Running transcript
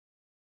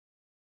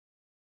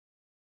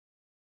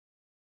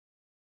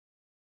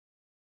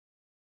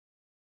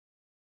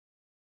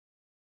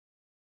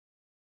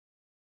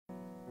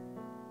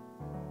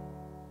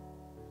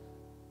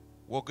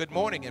Well, good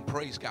morning and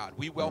praise God.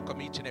 We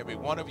welcome each and every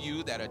one of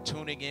you that are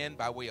tuning in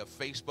by way of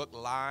Facebook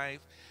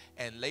Live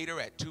and later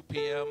at 2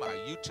 p.m. our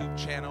YouTube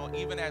channel,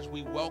 even as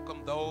we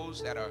welcome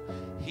those that are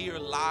here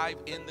live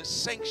in the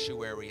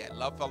sanctuary at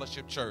Love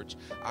Fellowship Church.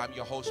 I'm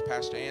your host,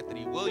 Pastor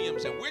Anthony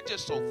Williams, and we're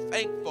just so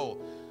thankful.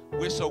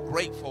 We're so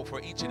grateful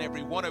for each and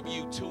every one of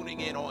you tuning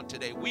in on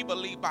today. We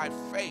believe by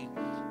faith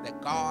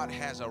that God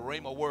has a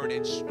rhema word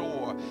in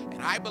store.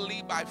 And I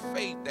believe by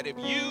faith that if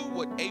you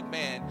would,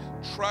 amen,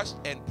 trust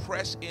and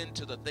press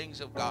into the things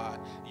of God,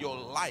 your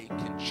life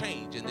can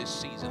change in this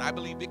season. I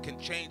believe it can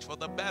change for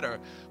the better.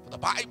 For the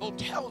Bible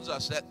tells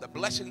us that the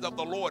blessings of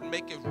the Lord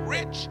maketh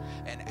rich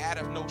and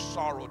addeth no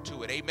sorrow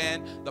to it.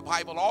 Amen. The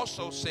Bible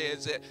also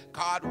says that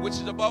God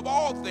wishes above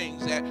all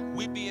things that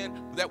we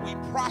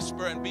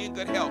prosper and be in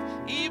good health,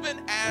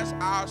 even as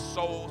our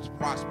souls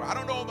prosper. I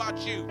don't know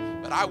about you,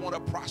 but I want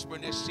to prosper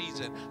in this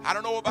season. I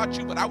don't know about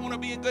you, but I want to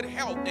be in good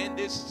health in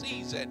this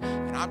season.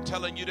 And I'm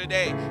telling you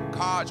today,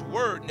 God's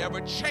word never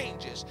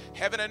changes.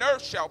 Heaven and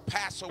earth shall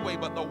pass away,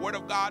 but the word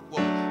of God will,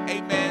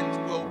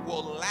 amen,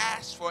 will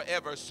last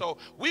forever. So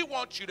we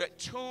want you to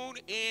tune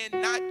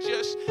in, not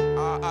just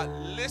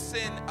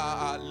listen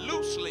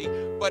loosely,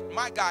 but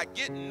my God,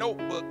 get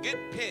notebook, get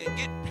pen,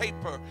 get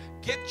paper,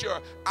 get your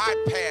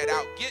iPad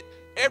out, get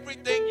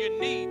everything you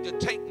need to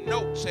take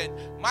notes, and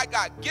my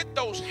God, get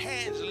those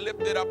hands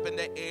lifted up in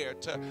the air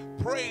to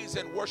praise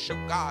and worship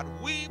God.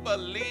 We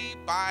believe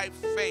by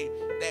faith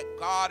that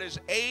God is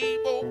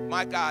able,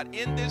 my God,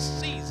 in this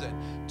season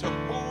to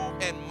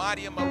move in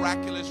mighty and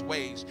miraculous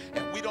ways,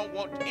 and we don't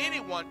want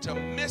anyone to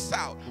miss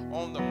out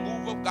on the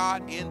move of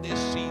God in this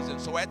season.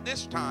 So at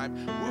this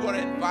time, we want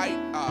to invite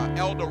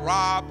Elder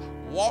Rob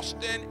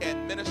Walston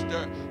and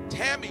Minister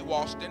Tammy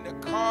Walston to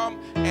come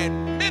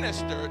and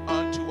minister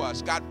unto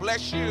us. God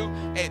bless you.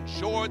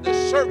 Enjoy the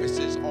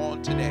services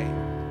on today.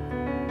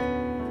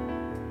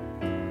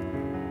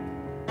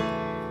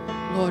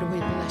 Lord, we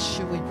bless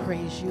you. We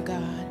praise you,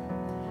 God.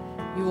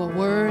 You are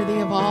worthy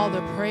of all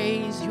the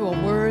praise. You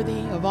are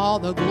worthy of all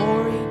the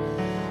glory.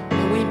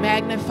 And we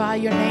magnify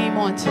your name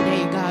on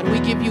today, God. We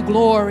give you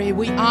glory.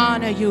 We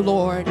honor you,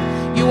 Lord.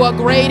 You are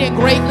great and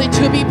greatly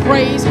to be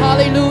praised.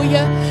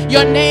 Hallelujah.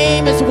 Your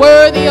name is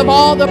worthy of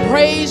all the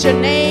praise. Your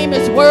name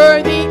is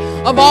worthy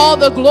of all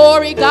the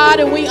glory, God.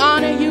 And we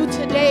honor you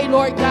today,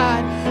 Lord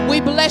God. We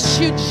bless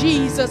you,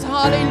 Jesus.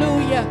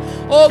 Hallelujah.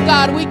 Oh,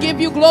 God, we give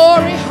you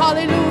glory.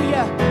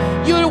 Hallelujah.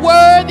 You're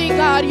worthy,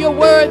 God. You're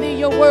worthy.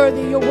 You're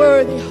worthy. You're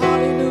worthy.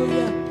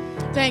 Hallelujah.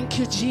 Thank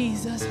you,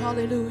 Jesus.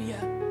 Hallelujah.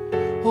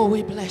 Oh,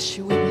 we bless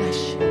you. We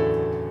bless you.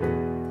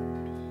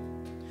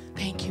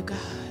 Thank you, God.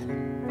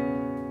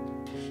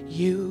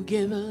 You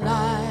give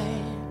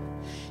life.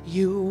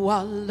 You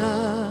are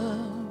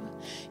love.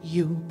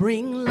 You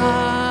bring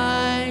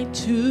light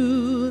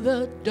to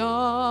the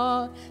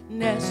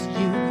darkness.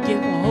 You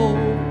give hope.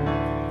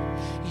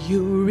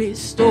 You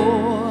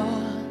restore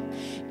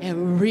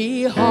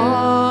every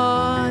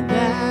heart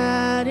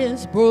that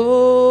is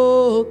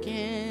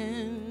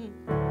broken.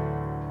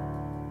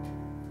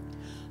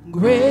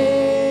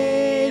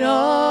 Great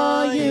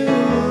are you,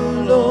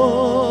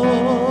 Lord.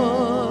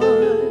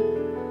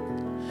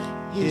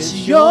 It's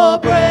your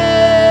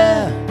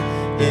breath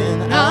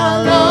in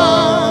our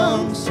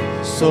lungs,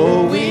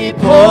 so we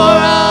pour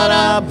out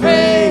our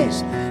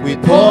praise. We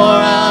pour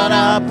out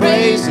our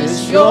praise.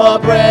 It's your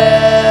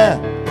breath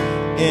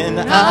in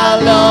our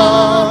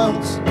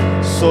lungs,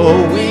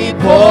 so we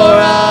pour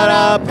out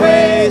our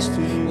praise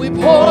to you. We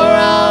pour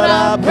out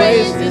our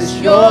praise. It's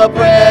your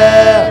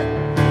breath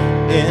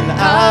in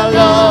our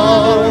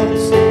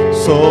lungs,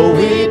 so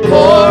we pour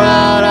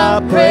out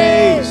our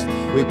praise.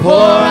 We pour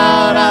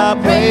out our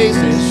praise.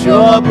 It's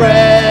your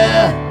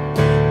breath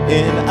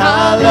in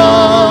our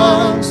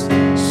lungs,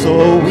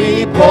 so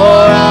we pour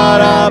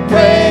out our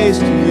praise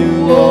to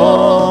you,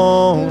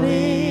 only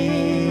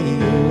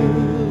you.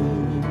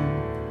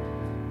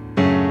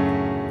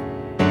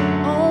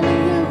 Only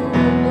you,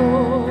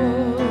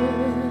 Lord.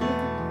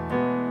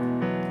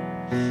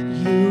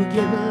 You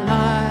give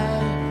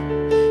life.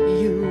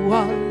 You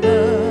are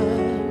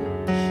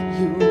love.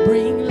 You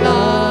bring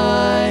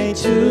light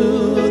to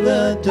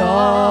the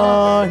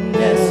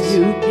darkness.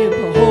 You give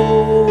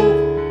hope.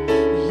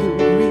 You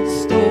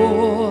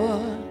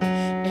restore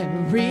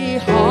every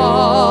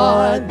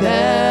heart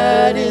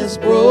that is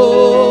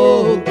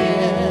broken.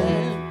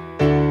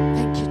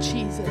 Thank you,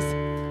 Jesus.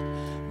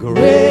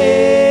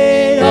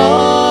 Great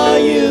are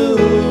you,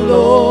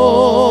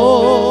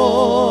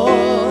 Lord.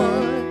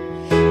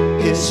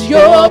 It's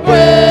your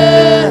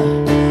breath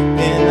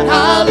in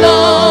our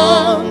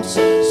lungs,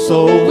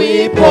 so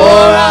we pour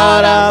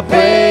out our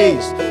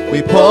praise.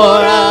 We pour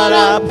out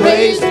our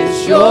praise.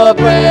 It's your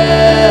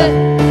breath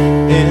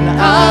in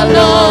our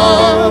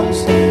lungs,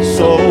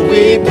 so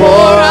we pour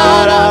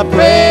out our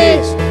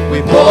praise.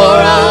 We pour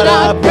out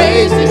our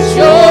praise. It's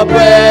your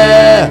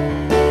breath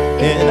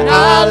in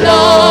our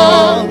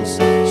lungs,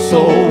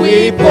 so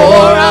we pour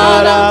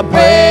out our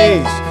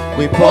praise.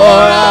 We pour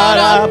out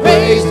our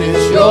praise.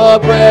 It's your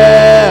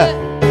breath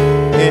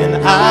in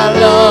our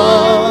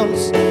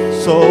lungs,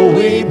 so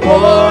we pour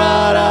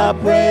out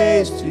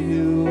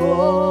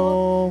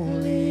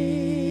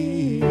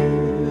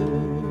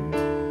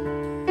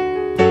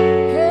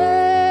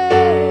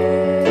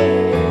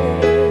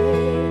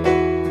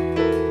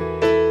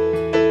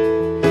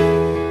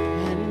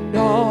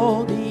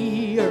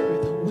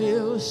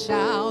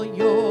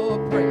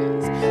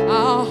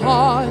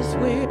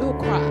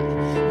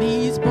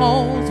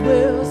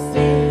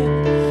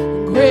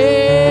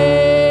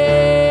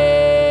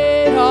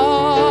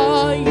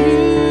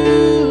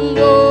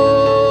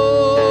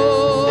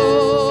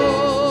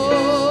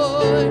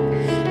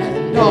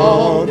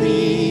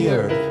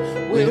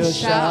earth will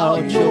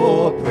shout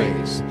your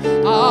praise.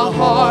 Our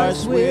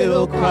hearts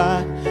will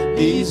cry,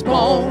 these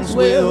bones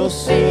will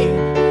sing.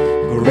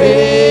 Great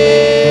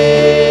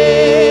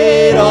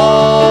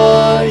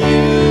are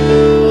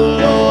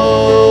you,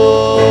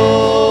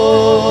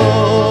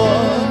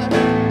 Lord.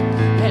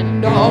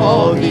 And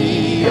all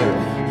the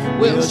earth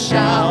will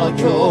shout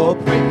your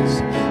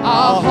praise.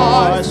 Our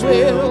hearts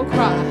will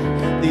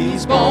cry,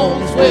 these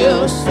bones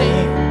will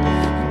sing.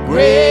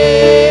 Great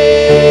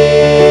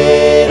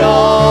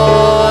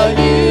are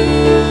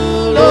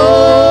you,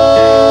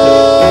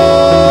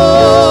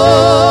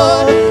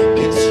 Lord.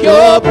 It's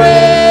your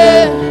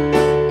breath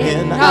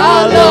in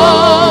our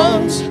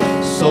lungs,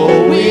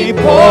 so we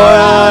pour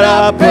out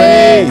our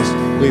praise.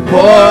 We pour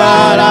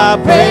out our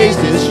praise.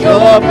 It's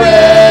your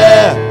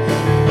breath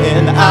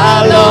in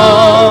our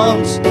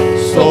lungs,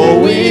 so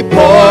we pour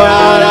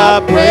out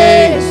our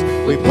praise.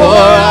 We pour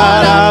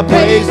out our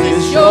praise.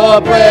 It's your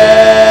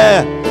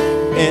breath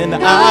in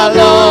our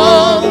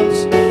lungs,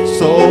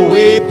 so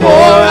we pour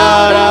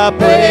out our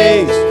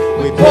praise.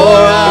 We pour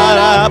out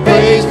our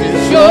praise.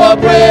 It's your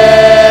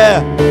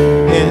breath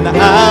in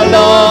our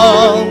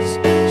lungs,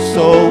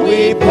 so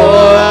we pour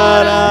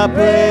out our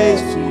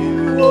praise to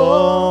you,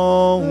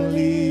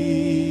 only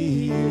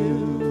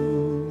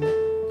you.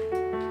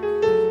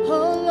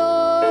 Oh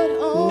Lord,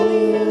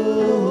 only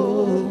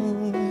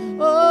you.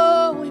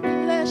 Oh, we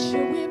bless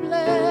you, we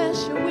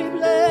bless you, we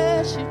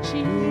bless you,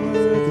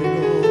 Jesus.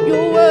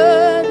 You're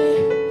worthy,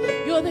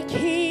 you're the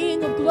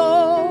King of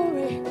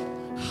glory.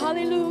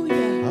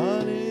 Hallelujah.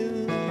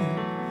 Hallelujah.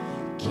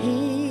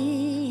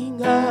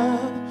 King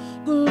of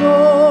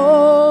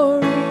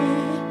glory,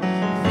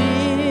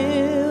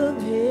 fill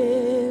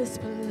this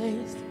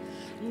place.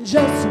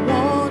 Just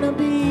wanna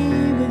be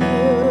with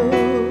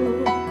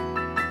you.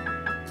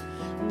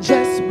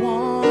 Just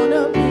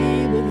wanna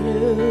be with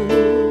you.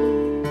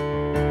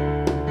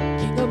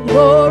 King of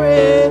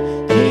glory,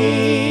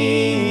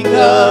 King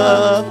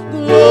of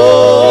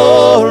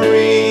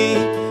glory,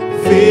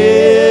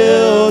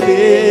 fill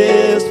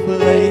this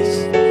place.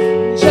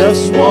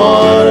 Just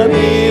wanna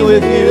be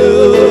with you.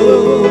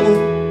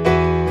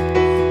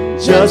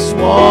 Just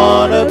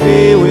wanna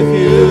be with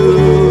you.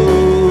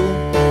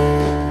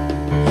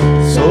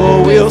 So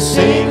we'll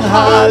sing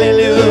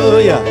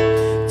hallelujah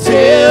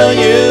till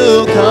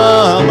you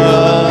come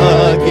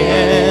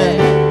again,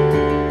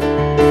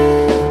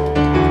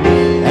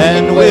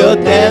 and we'll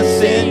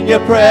dance in your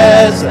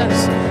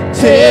presence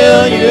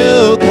till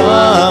you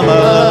come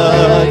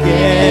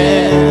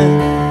again.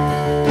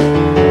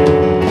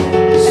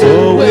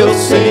 So we'll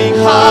sing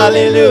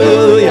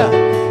hallelujah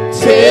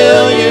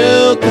till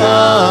you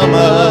come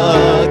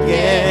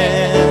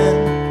again,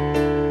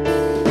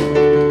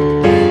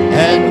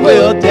 and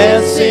we'll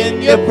dance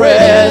in your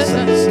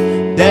presence,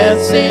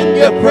 dance in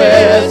your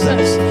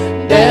presence,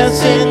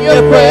 dance in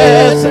your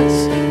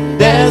presence,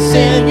 dance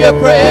in your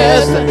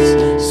presence.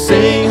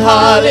 Sing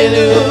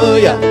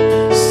hallelujah,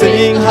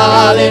 sing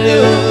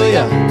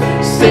hallelujah,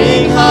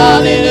 sing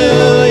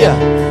hallelujah,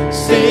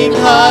 sing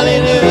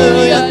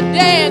hallelujah.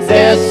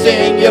 Dance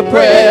in your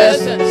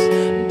presence,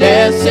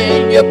 dance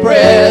in your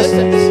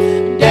presence,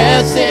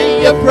 dance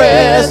in your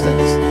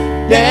presence,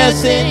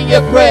 dance in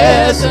your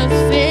presence.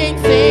 Sing,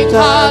 sing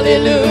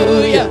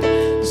hallelujah,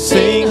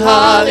 sing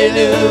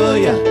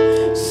hallelujah,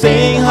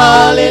 sing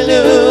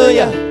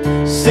hallelujah,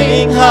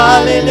 sing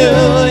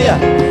hallelujah,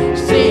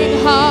 sing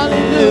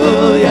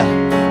hallelujah,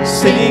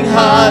 sing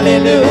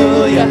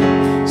hallelujah,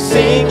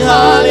 sing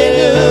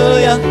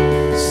hallelujah,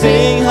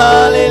 sing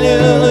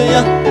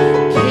hallelujah.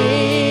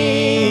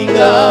 King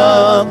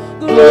of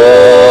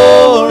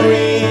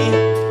glory,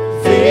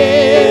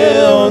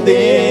 fill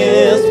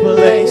this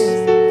place.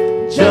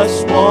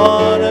 Just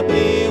wanna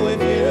be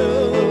with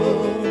you.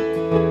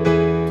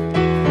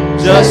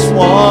 Just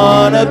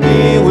wanna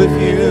be with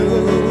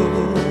you.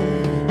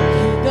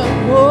 King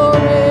of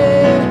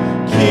glory,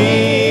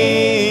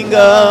 King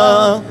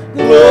of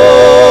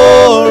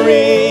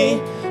glory,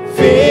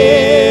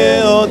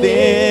 fill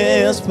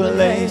this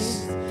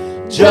place.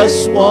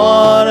 Just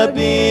wanna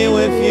be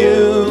with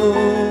you.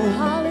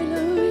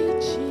 hallelujah,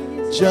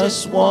 Jesus.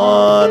 Just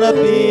wanna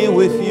be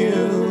with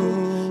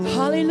you.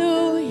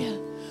 Hallelujah.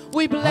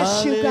 We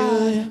bless you,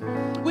 Hallelujah. God.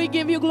 We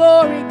give you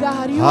glory,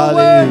 God. You are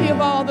Hallelujah. worthy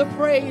of all the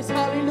praise.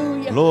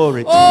 Hallelujah.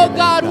 Glory to Oh, your name,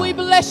 God, God. we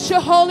bless your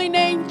holy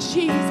name,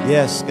 Jesus.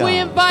 Yes, God. We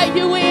invite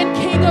you in,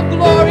 King of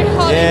glory.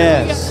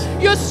 Hallelujah. Yes.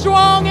 You're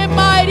strong and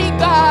mighty,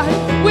 God.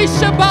 We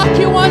shabak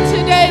you on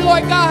today,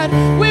 Lord God.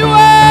 We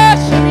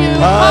worship you.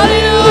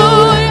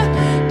 Hallelujah. Hallelujah.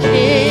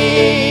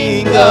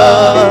 King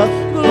of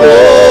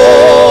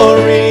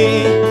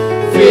glory,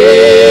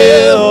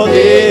 fill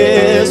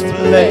this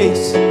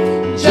place.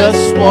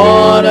 Just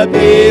wanna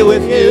be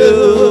with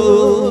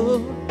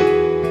you.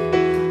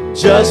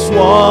 Just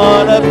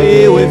wanna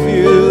be with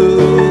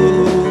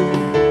you.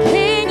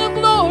 King of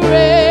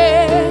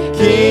glory,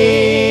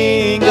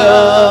 King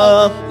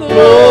of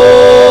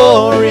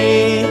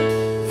glory,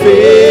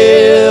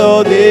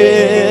 fill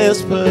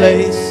this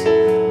place.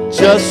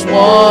 Just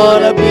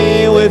wanna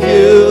be with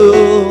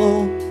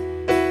you.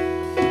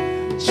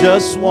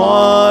 just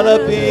want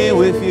to be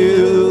with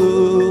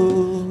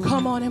you.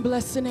 Come on and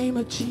bless the name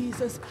of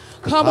Jesus.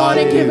 Come on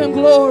and give him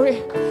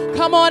glory.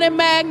 Come on and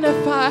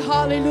magnify.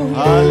 Hallelujah.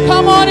 Hallelujah.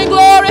 Come on and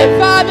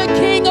glorify the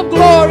King of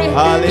glory.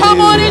 Hallelujah.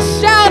 Come on and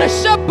shout and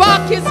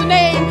shabak his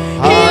name. He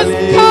Hallelujah.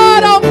 is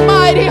God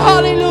Almighty.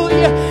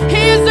 Hallelujah.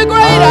 He is the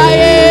great I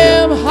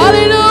am.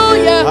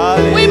 Hallelujah.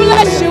 Hallelujah. We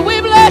bless you.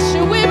 We bless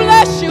you. We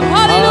bless you.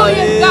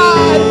 Hallelujah,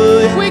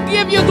 God. We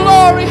give you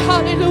glory.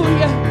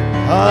 Hallelujah.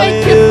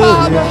 Thank you,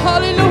 Father.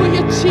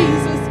 Hallelujah,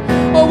 Jesus.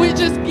 Oh, we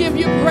just give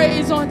you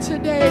praise on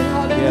today.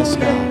 Hallelujah. Yes,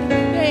 God.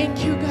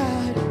 Thank you,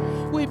 God.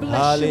 We bless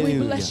Hallelujah. you.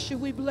 We bless you.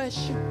 We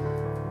bless you.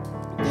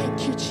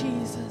 Thank you,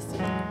 Jesus.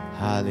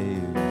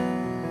 Hallelujah.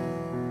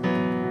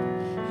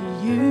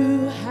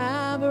 You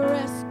have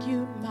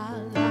rescued my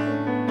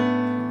life.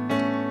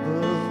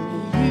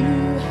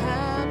 You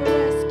have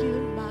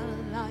rescued my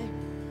life.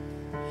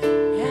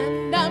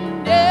 And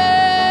I'm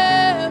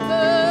never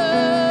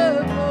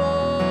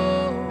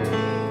going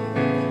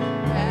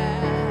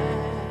back.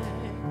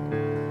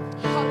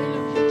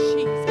 Hallelujah,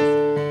 Jesus.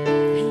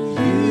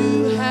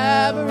 You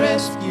have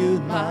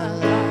rescued my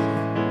life.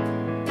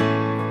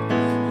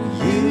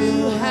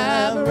 You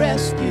have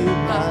rescued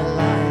my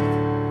life.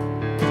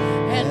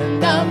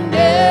 And I'm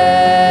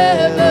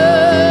never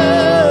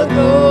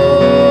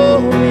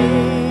going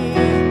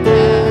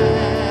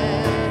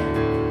back.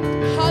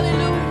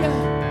 Hallelujah.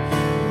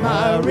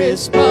 My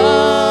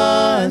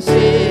response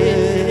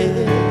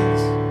is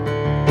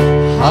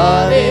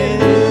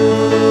hallelujah.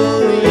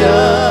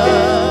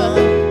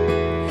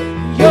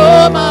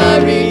 You're my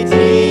Redeemer.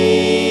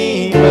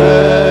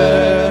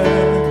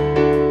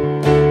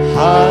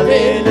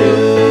 Hallelujah.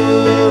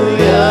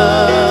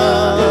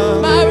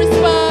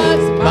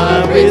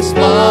 My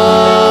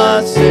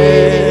response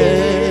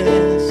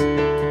is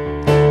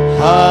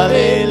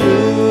hallelujah.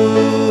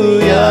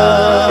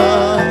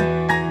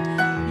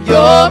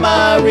 You're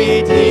my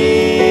Redeemer.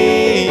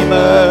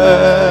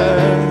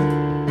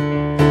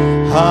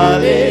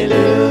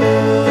 Hallelujah.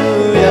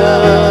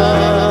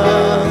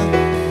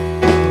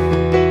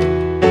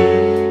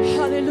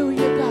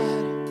 Hallelujah,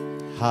 God.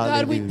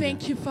 God, we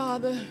thank you,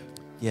 Father.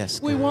 Yes,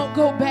 God. We won't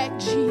go back,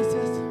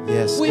 Jesus.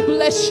 Yes, we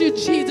bless you,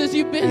 Jesus.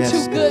 You've been yes,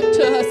 too good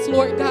to us,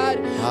 Lord God.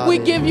 Hallelujah. We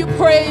give you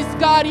praise,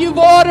 God. You've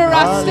ordered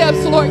our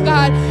steps, Lord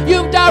God.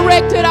 You've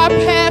directed our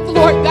path,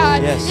 Lord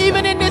God. Yes,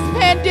 even in this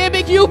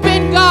pandemic, you've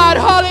been God.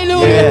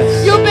 Hallelujah.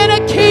 Yes. You've been a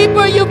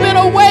keeper. You've been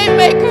a way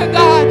maker,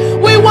 God.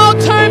 We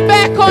won't turn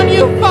back on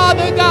you,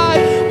 Father God.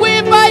 We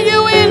invite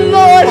you in,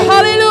 Lord.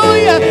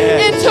 Hallelujah.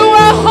 Yes. Into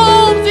our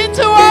homes,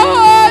 into our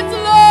hearts,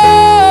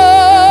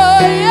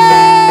 Lord.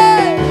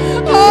 Yeah.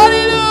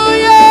 Hallelujah.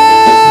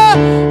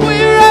 We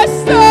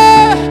rest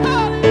there.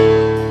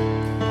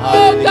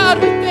 Oh, God,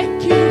 we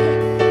thank you.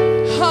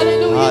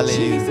 Hallelujah, Hallelujah.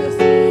 Jesus.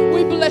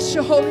 We bless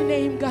your holy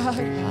name, God.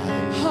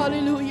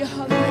 Hallelujah.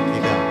 Hallelujah. Thank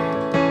you, God.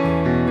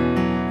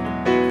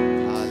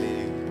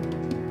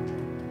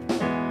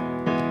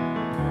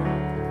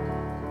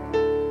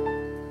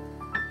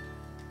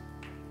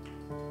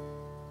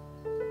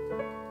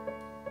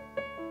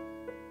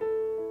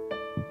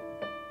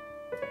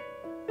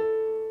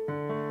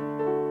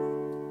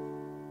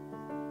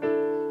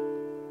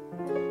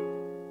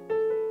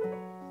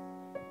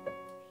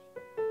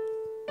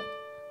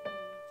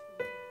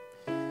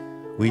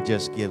 We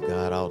just give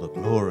God all the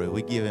glory.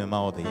 We give him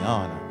all the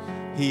honor.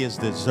 He is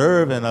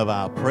deserving of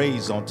our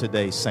praise on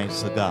today,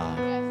 saints of God.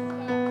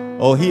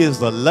 Oh, he is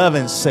the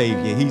loving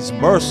Savior. He's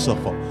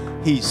merciful.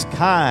 He's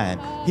kind.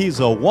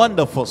 He's a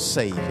wonderful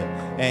Savior.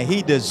 And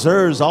he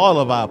deserves all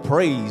of our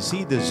praise.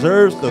 He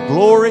deserves the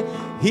glory.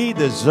 He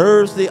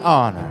deserves the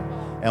honor.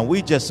 And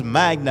we just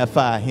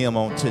magnify him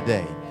on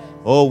today.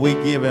 Oh, we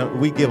give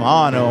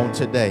honor on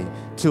today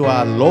to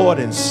our Lord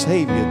and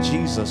Savior,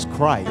 Jesus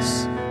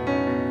Christ.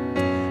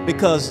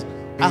 Because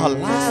our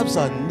lives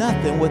are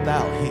nothing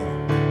without him.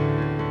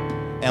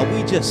 And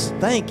we just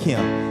thank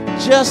him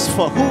just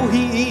for who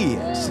he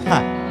is.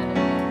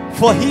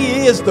 For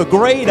he is the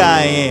great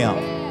I am.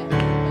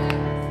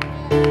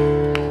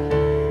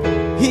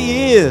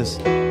 He is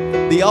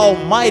the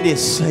almighty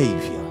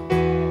Savior.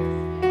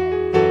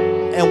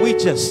 And we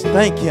just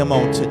thank him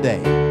on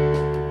today.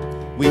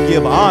 We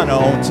give honor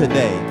on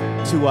today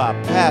to our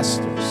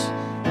pastors.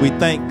 We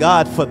thank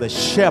God for the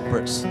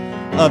shepherds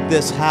of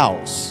this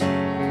house.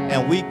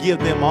 And we give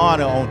them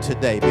honor on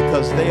today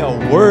because they are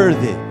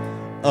worthy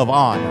of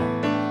honor.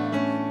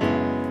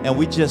 And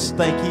we just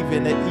thank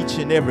even each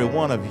and every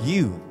one of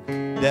you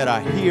that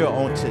are here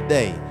on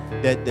today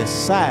that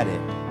decided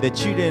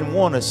that you didn't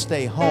want to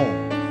stay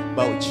home,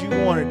 but you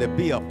wanted to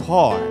be a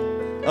part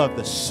of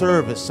the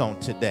service on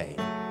today.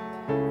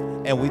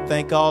 And we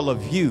thank all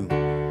of you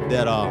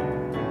that are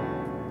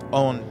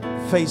on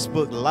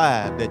Facebook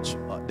Live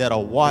that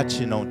are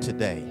watching on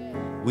today.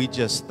 We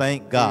just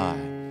thank God.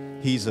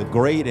 He's a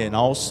great and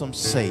awesome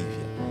Savior.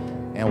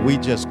 And we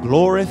just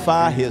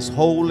glorify his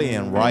holy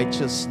and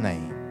righteous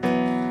name.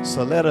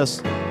 So let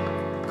us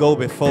go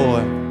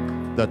before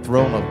the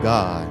throne of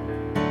God.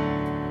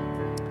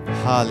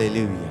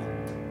 Hallelujah.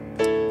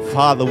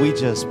 Father, we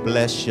just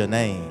bless your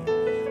name.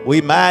 We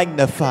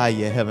magnify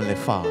you, Heavenly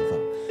Father.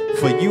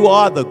 For you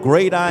are the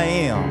great I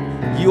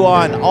am. You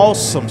are an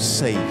awesome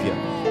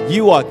Savior.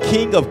 You are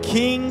King of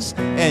kings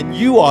and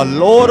you are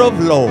Lord of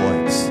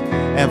lords.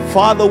 And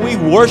Father, we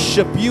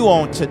worship you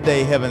on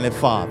today, Heavenly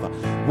Father.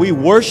 We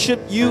worship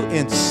you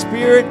in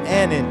spirit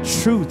and in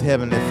truth,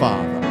 Heavenly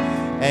Father.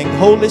 And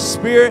Holy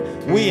Spirit,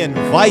 we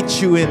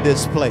invite you in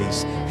this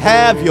place.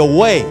 Have your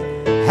way.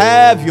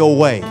 Have your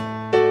way.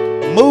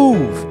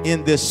 Move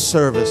in this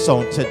service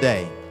on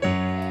today.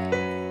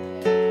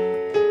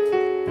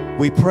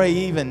 We pray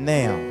even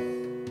now,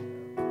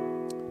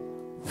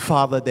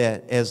 Father,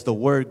 that as the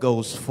word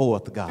goes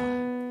forth, God,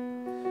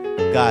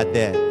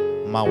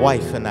 that my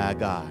wife and I,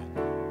 God,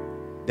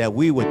 that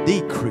we would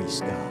decrease,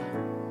 God.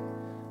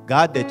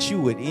 God, that you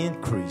would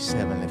increase,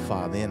 Heavenly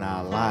Father, in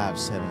our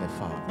lives, Heavenly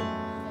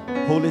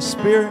Father. Holy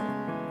Spirit,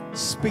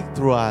 speak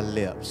through our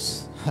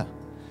lips.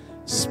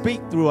 Speak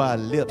through our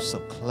lips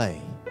of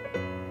clay.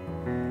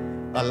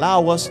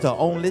 Allow us to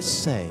only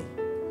say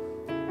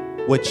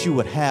what you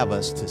would have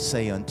us to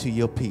say unto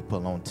your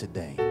people on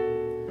today.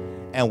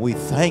 And we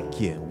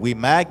thank you, we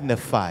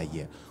magnify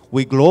you,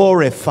 we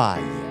glorify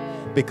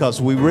you,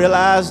 because we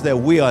realize that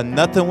we are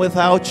nothing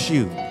without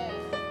you,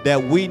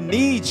 that we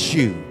need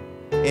you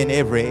in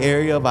every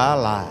area of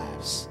our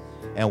lives.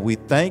 And we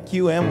thank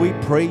you and we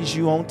praise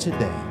you on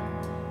today.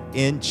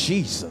 In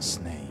Jesus'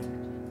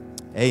 name,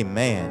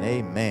 amen,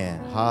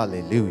 amen,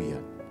 hallelujah.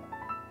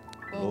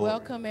 Well,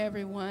 welcome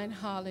everyone,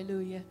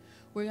 hallelujah.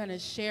 We're going to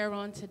share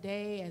on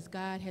today as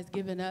God has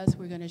given us.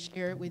 We're going to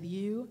share it with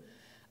you.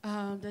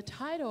 The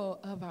title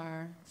of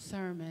our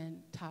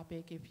sermon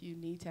topic, if you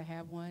need to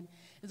have one,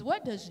 is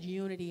what does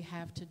unity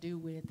have to do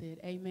with it?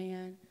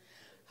 Amen.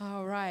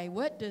 All right.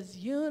 What does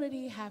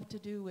unity have to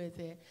do with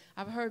it?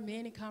 I've heard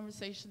many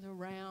conversations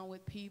around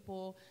with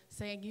people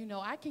saying, you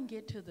know, I can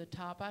get to the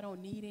top. I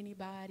don't need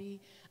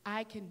anybody.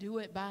 I can do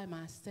it by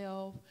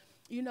myself.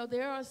 You know,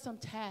 there are some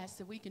tasks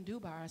that we can do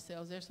by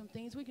ourselves. There's some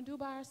things we can do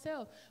by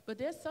ourselves. But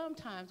there's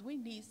sometimes we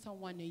need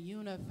someone to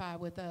unify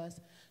with us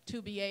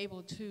to be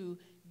able to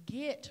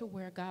get to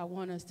where God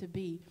wants us to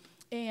be.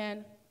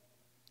 And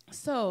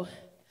so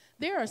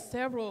there are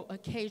several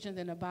occasions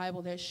in the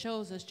Bible that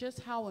shows us just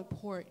how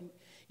important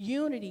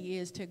unity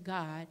is to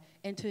God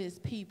and to his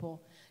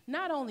people.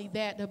 Not only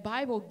that, the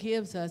Bible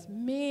gives us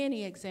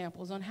many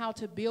examples on how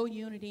to build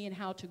unity and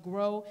how to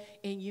grow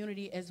in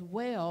unity as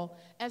well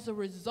as a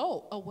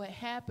result of what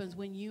happens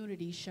when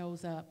unity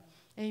shows up.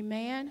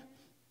 Amen.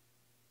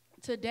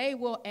 Today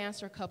we'll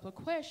answer a couple of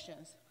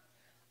questions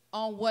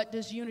on what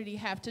does unity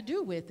have to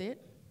do with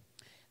it.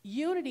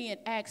 Unity in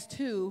Acts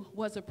 2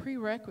 was a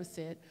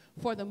prerequisite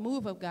for the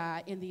move of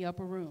God in the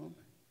upper room.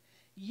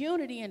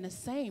 Unity in the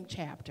same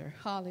chapter,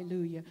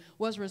 hallelujah,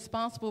 was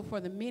responsible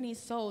for the many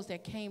souls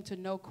that came to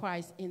know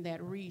Christ in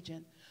that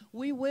region.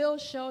 We will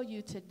show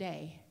you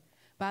today,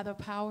 by the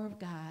power of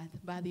God,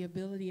 by the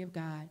ability of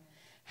God,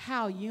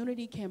 how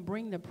unity can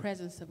bring the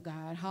presence of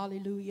God,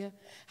 hallelujah,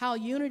 how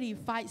unity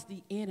fights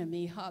the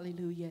enemy,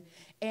 hallelujah,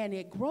 and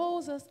it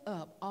grows us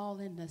up all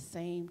in the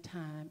same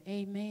time,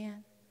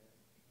 amen.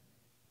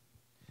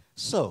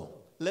 So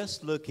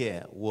let's look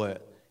at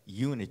what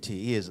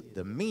unity is,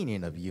 the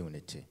meaning of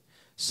unity.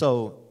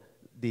 So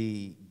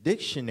the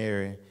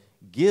dictionary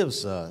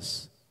gives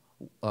us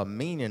a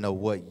meaning of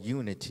what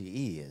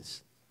unity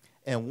is.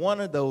 And one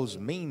of those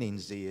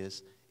meanings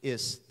is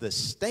the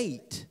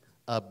state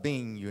of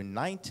being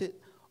united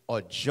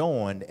or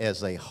joined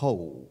as a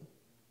whole.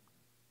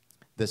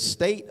 The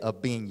state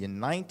of being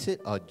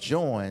united or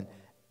joined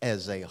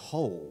as a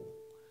whole,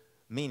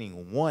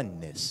 meaning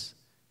oneness,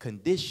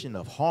 condition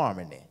of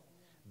harmony,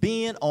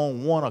 being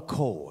on one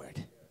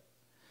accord.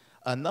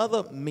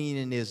 Another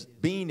meaning is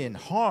being in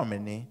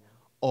harmony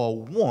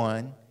or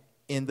one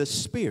in the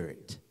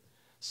spirit.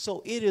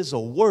 So it is a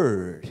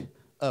word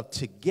of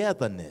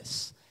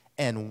togetherness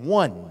and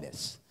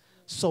oneness.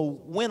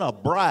 So when a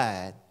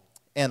bride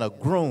and a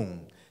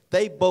groom,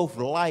 they both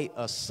light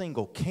a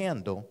single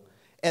candle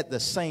at the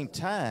same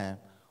time,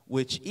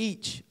 which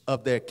each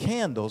of their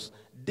candles,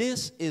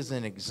 this is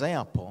an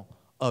example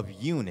of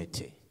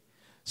unity.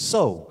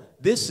 So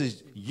this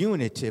is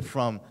unity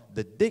from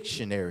the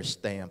dictionary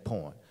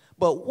standpoint.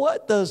 But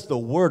what does the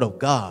Word of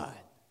God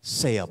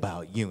say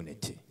about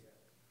unity?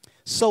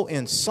 So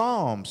in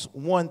Psalms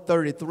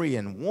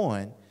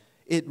 133:1,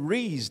 it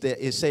reads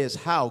that it says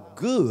how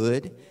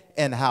good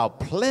and how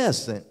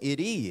pleasant it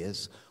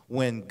is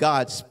when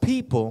God's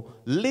people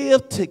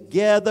live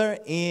together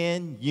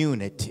in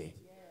unity.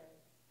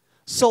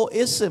 So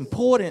it's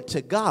important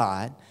to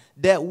God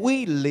that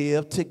we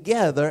live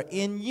together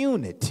in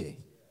unity.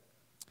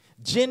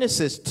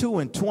 Genesis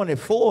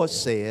 2:24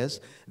 says,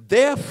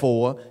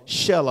 therefore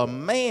shall a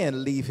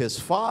man leave his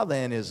father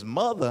and his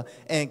mother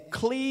and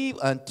cleave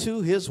unto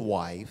his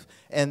wife,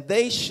 and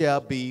they shall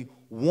be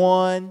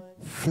one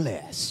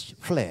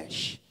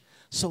flesh.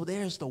 So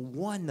there's the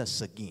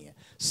oneness again.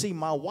 See,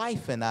 my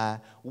wife and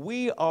I,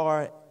 we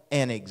are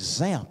an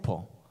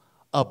example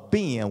of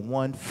being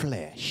one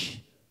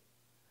flesh.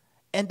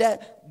 And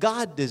that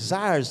God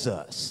desires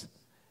us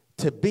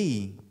to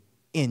be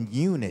in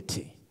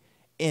unity,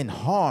 in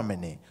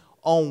harmony,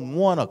 on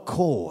one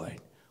accord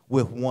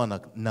with one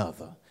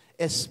another,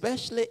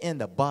 especially in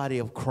the body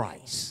of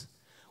Christ.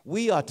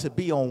 We are to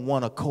be on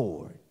one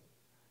accord.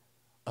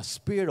 A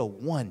spirit of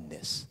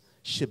oneness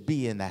should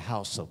be in the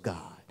house of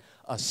God.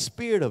 A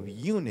spirit of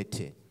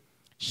unity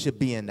should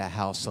be in the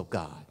house of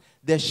God.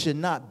 There should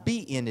not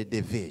be any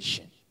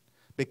division,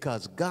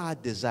 because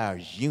God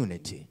desires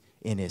unity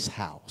in his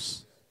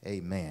house.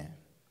 Amen.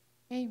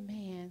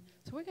 Amen.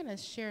 So we're going to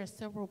share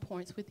several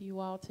points with you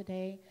all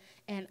today.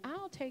 And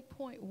I'll take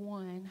point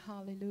 1.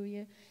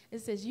 Hallelujah. It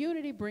says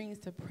unity brings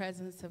the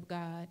presence of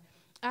God.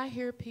 I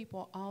hear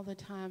people all the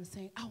time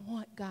saying, I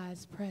want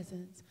God's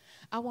presence.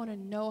 I want to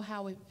know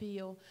how it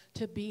feels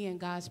to be in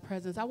God's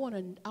presence. I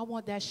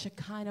want that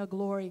Shekinah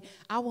glory.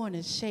 I want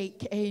to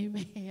shake.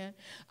 Amen.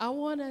 I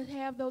want to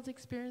have those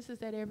experiences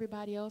that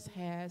everybody else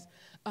has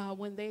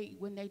when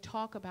they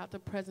talk about the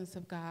presence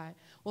of God.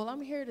 Well,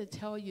 I'm here to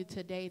tell you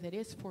today that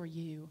it's for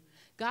you.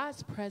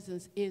 God's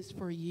presence is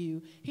for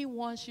you. He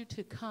wants you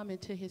to come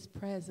into his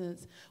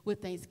presence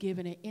with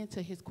thanksgiving and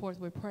into his courts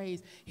with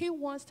praise. He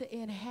wants to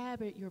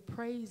inhabit your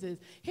praises.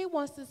 He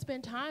wants to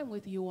spend time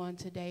with you on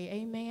today.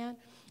 Amen.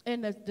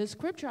 And the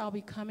scripture I'll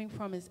be coming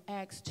from is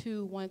Acts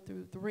 2, 1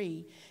 through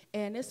 3.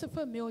 And it's a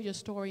familiar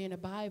story in the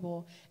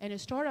Bible. And it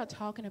started out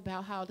talking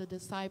about how the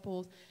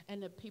disciples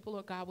and the people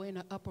of God were in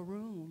an upper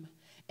room.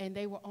 And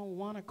they were on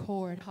one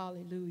accord.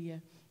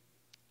 Hallelujah.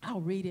 I'll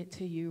read it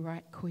to you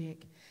right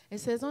quick. It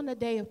says, on the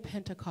day of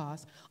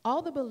Pentecost,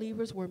 all the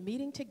believers were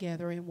meeting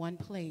together in one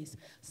place.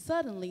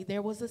 Suddenly,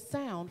 there was a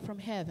sound from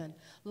heaven,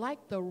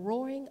 like the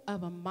roaring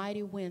of a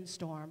mighty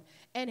windstorm,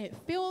 and it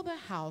filled the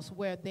house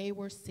where they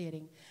were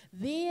sitting.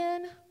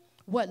 Then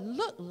what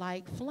looked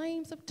like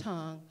flames of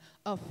tongue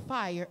of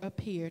fire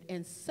appeared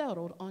and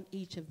settled on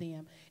each of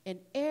them, and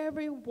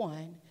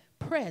everyone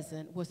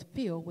present was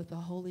filled with the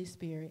Holy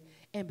Spirit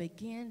and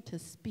began to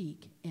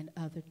speak in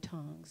other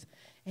tongues.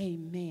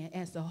 Amen.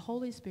 As the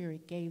Holy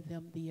Spirit gave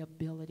them the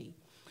ability.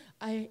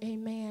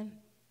 Amen.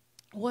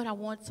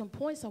 Some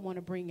points I want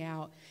to bring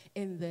out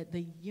in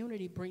the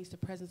unity brings the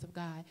presence of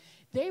God.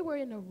 They were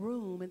in a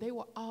room, and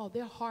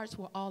their hearts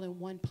were all in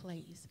one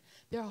place.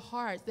 Their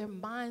hearts, their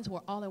minds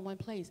were all in one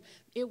place.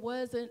 It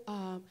wasn't,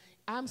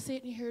 I'm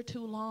sitting here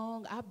too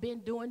long. I've been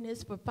doing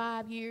this for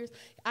 5 years.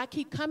 I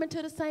keep coming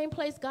to the same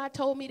place God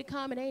told me to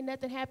come, and ain't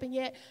nothing happened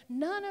yet.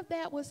 None of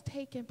that was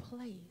taking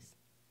place.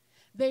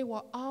 They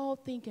were all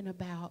thinking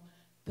about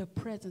the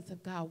presence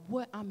of God.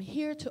 I'm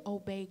here to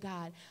obey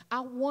God.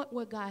 I want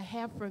what God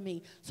has for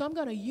me. So I'm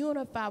going to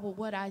unify with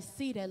what I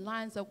see that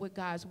lines up with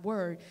God's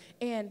word.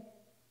 And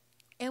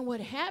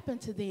what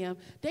happened to them,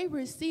 they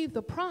received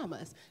the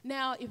promise.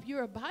 Now, if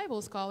you're a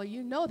Bible scholar,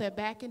 you know that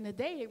back in the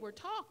day they were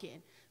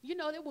talking. You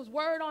know, there was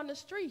word on the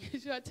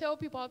street. I tell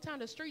people all the time,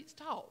 the streets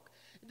talk.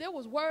 There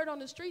was word on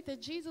the street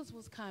that Jesus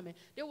was coming.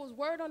 There was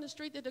word on the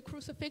street that the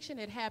crucifixion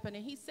had happened,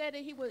 and he said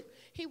that he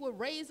would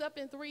raise up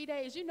in 3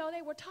 days. You know,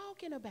 they were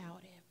talking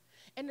about him.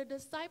 And the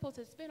disciples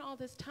had spent all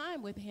this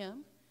time with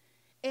him,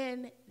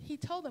 and he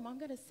told them, I'm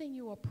going to send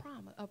you a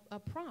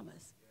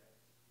promise.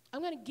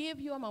 I'm going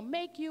to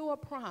make you a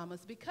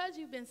promise. Because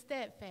you've been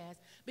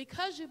steadfast,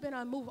 because you've been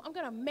unmovable, I'm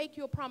going to make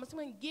you a promise. I'm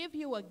going to give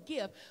you a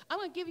gift. I'm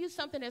going to give you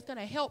something that's going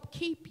to help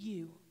keep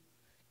you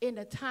in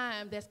the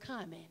time that's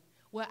coming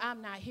where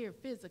I'm not here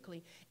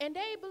physically. And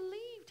they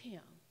believed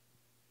him.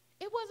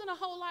 It wasn't a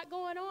whole lot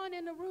going on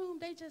in the room.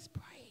 They just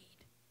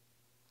prayed.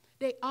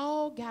 They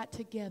all got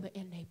together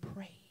and they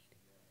prayed.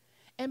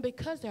 And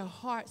because their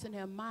hearts and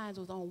their minds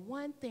was on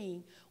one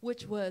thing,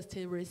 which was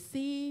to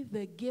receive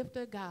the gift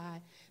of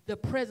God, the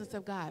presence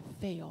of God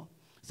fell.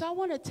 So I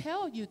want to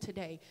tell you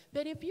today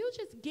that if you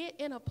just get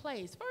in a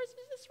place, first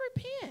just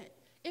repent.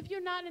 If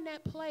you're not in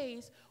that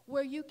place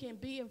where you can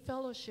be in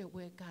fellowship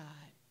with God,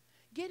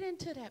 get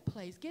into that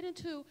place. Get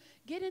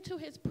into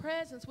his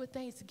presence with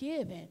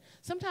thanksgiving.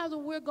 Sometimes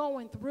when we're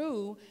going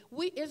through,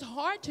 it's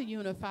hard to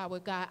unify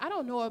with God. I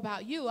don't know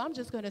about you. I'm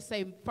just going to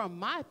say from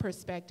my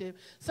perspective,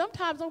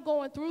 sometimes I'm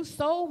going through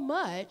so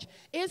much,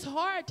 it's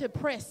hard to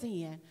press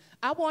in.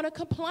 I want to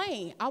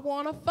complain. I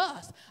want to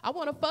fuss. I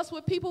want to fuss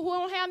with people who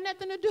don't have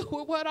nothing to do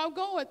with what I'm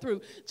going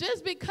through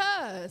just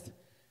because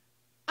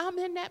I'm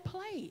in that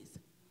place.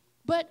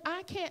 But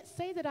I can't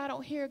say that I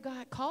don't hear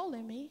God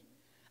calling me.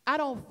 I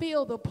don't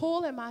feel the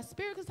pull in my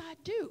spirit, because I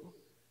do.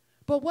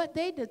 But what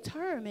they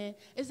determined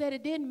is that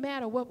it didn't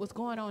matter what was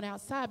going on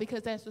outside,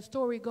 because as the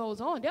story goes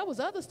on, there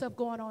was other stuff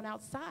going on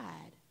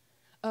outside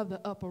of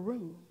the upper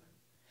room.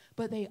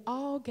 But they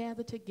all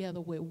gathered together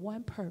with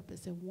one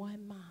purpose and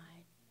one mind.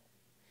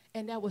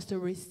 And that was to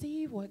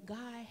receive what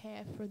God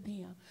had for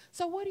them.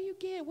 So what do you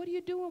get? What are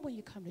you doing when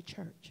you come to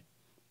church?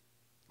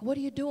 What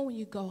are you doing when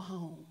you go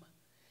home?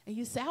 And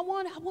you say, I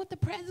want the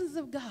presence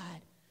of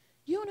God.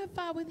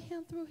 Unify with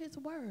him through his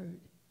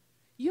word.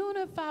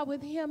 Unify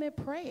with him in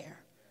prayer.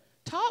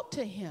 Talk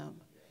to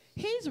him.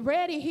 He's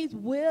ready. He's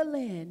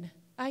willing.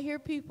 I hear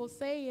people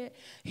say it.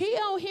 He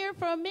don't hear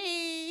from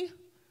me.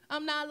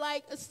 I'm not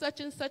like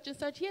such and such and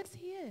such. Yes,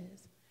 he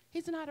is.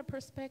 He's not a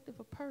perspective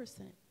of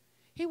person.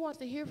 He wants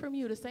to hear from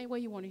you the same way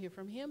you want to hear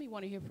from him. He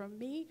wants to hear from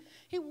me.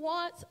 He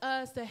wants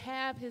us to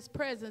have his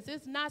presence.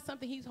 It's not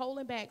something he's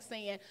holding back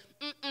saying,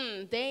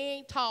 they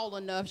ain't tall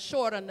enough,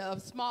 short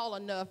enough, small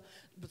enough,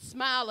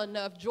 smile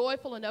enough,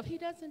 joyful enough. He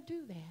doesn't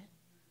do that.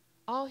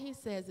 All he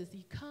says is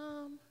you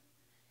come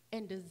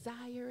and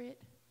desire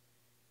it.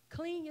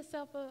 Clean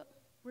yourself up,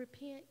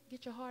 repent,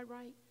 get your heart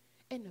right,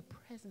 and the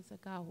presence of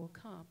God will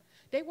come.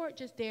 They weren't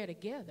just there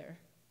together.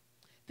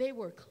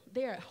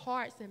 Their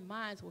hearts and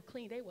minds were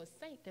clean. They were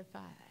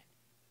sanctified.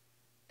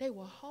 They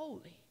were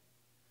holy.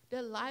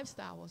 Their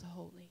lifestyle was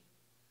holy.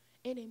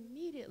 And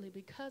immediately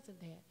because of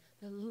that,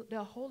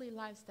 their holy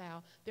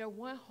lifestyle, their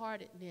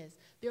one-heartedness,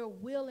 their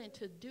willing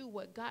to do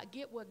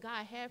get what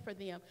God had for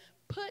them,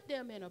 put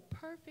them in a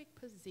perfect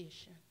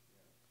position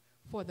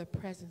for the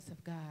presence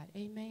of God.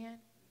 Amen?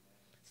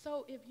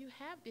 So if you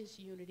have this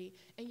unity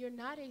and you're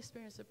not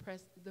experiencing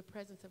the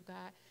presence of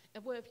God,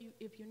 and well,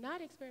 if you're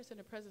not experiencing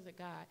the presence of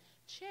God,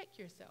 check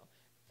yourself.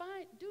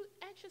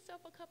 Ask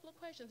yourself a couple of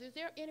questions. Is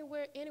there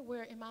anywhere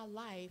in my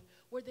life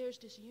where there's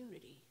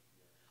disunity?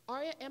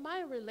 Or am I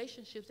in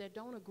relationships that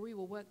don't agree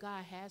with what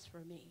God has for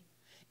me?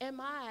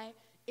 Am I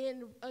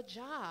in a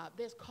job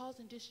that's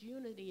causing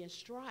disunity and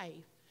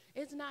strife?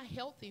 It's not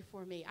healthy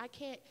for me.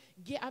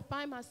 I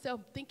find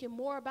myself thinking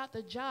more about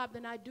the job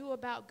than I do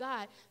about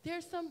God.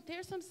 There's some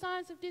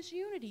signs of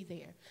disunity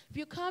there. If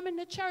you come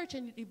into church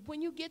and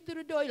when you get through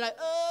the door, you're like,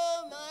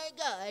 oh my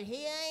God,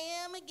 here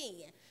I am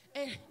again.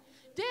 And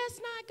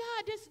that's not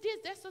God.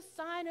 That's a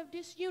sign of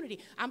disunity.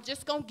 I'm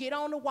just going to get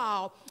on the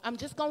wall. I'm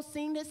just going to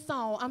sing this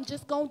song. I'm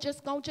just going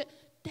to.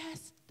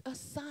 That's a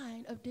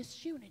sign of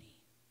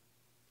disunity.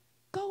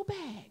 Go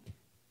back.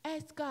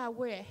 Ask God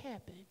where it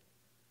happened.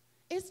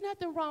 It's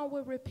nothing wrong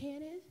with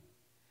repenting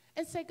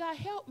and say, God,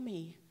 help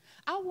me.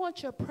 I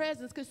want your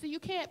presence. Because, see, you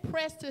can't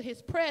press to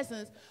his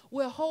presence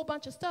with a whole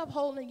bunch of stuff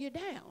holding you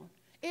down.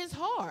 It's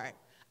hard.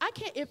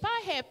 If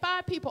I had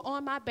 5 people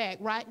on my back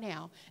right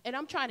now, and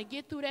I'm trying to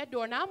get through that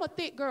door, now I'm a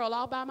thick girl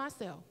all by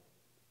myself,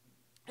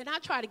 and I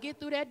try to get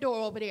through that door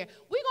over there,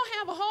 we're going to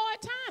have a hard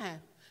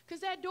time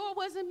because that door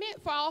wasn't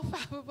meant for all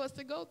 5 of us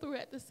to go through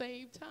at the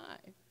same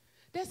time.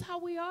 That's how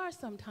we are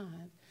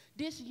sometimes.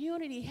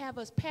 Disunity have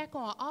us pack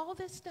on all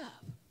this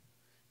stuff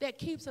that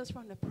keeps us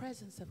from the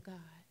presence of God.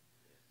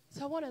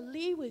 So I want to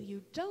leave with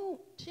you. Don't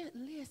just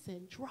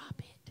listen. Drop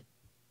it.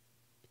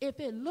 If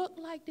it looked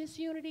like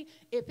disunity,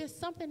 if it's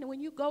something that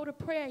when you go to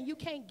prayer and you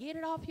can't get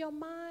it off your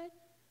mind,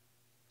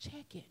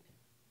 check it.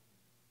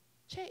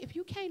 If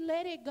you can't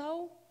let it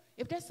go,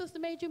 if that sister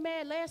made you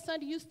mad last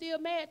Sunday, you still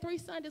mad 3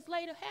 Sundays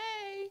later,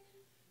 hey,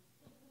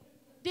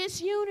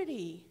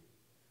 disunity.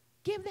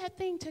 Give that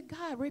thing to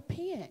God.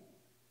 Repent.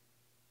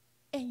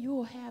 And you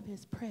will have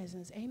his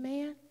presence.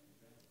 Amen?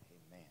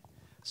 Amen.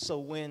 So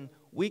when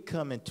we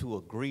come into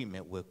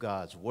agreement with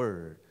God's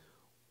word,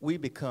 we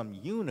become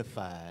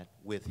unified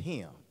with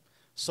him.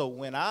 So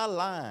when our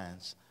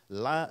lives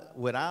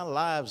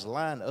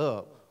line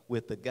up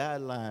with the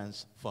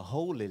guidelines for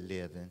holy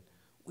living,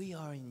 we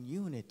are in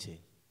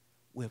unity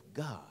with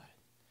God.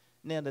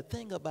 Now, the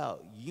thing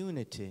about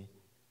unity,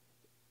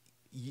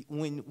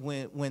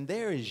 when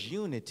there is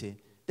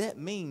unity, that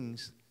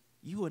means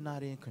you are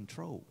not in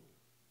control.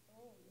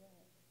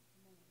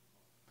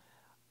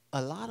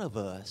 A lot of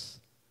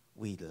us,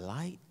 we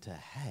like to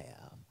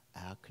have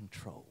our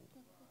control.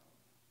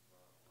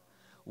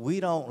 We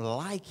don't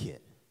like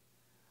it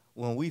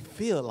when we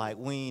feel like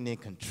we ain't in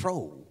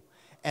control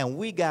and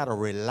we got to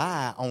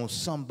rely on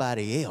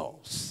somebody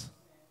else.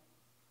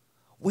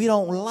 We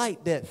don't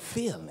like that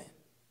feeling.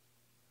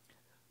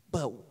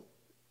 But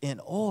in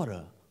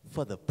order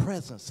for the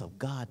presence of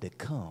God to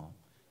come,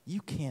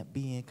 you can't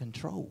be in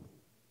control.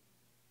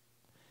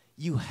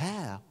 You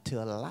have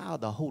to allow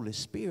the Holy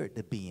Spirit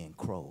to be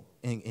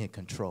in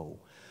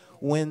control.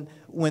 When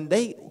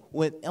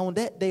on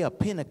that day of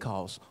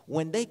Pentecost,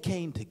 when they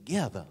came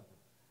together,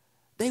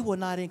 they were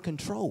not in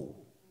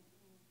control.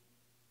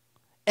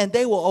 And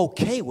they were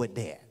okay with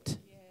that.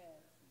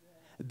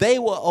 They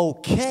were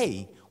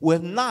okay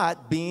with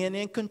not being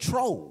in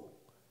control.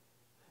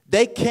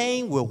 They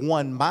came with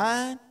one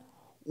mind,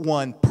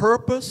 one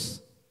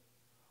purpose.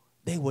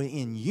 They were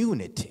in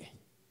unity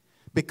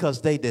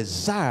because they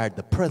desired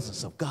the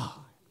presence of God.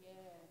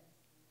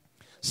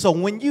 So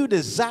when you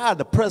desire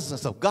the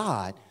presence of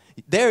God,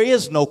 there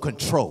is no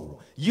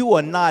control. You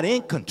are not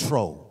in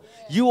control.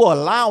 You are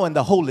allowing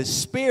the Holy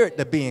Spirit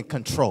to be in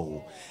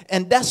control.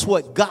 And that's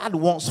what God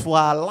wants for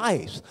our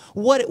lives.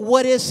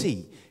 What is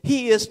he?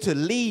 He is to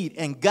lead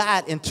and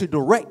guide and to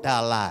direct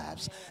our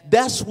lives.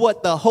 That's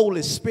what the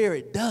Holy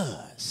Spirit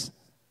does.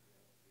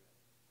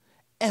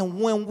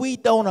 And when we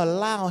don't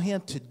allow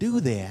him to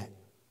do that,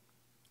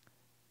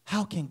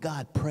 how can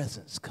God's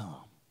presence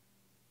come?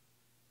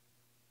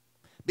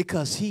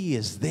 Because he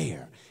is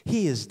there.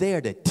 He is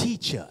there to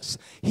teach us.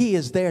 He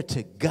is there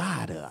to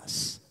guide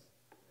us.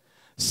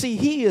 See,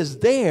 he is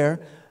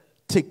there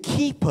to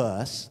keep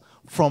us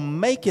from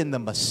making the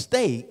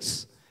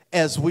mistakes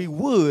as we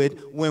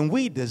would when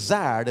we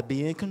desire to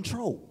be in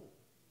control.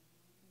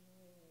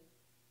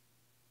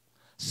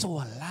 So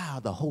allow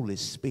the Holy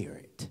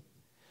Spirit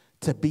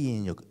to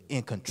be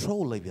in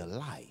control of your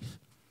life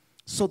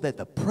so that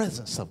the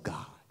presence of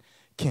God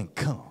can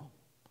come.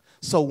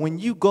 So when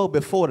you go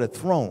before the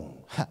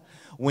throne,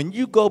 when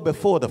you go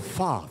before the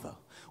Father,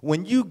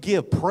 when you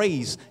give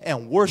praise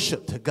and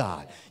worship to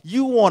God,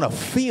 you want to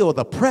feel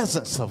the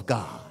presence of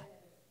God.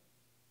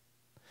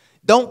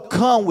 Don't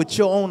come with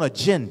your own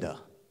agenda.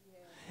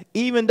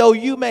 Even though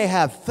you may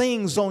have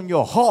things on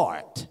your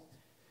heart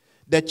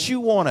that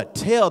you want to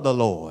tell the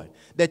Lord,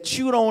 that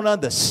you don't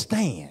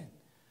understand,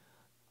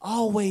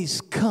 always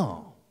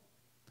come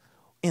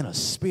in a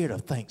spirit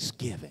of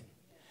thanksgiving,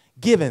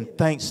 giving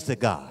thanks to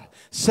God,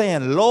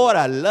 saying, Lord,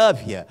 I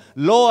love you.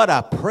 Lord,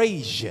 I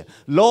praise you.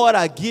 Lord,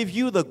 I give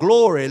you the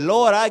glory.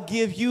 Lord, I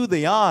give you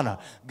the honor.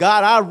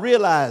 God, I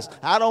realize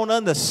I don't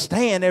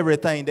understand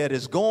everything that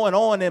is going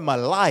on in my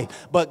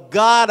life, but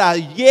God, I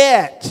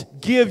yet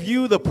give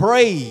you the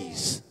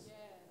praise.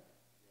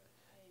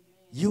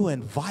 You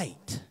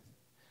invite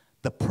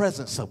the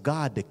presence of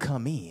God to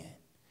come in.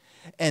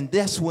 And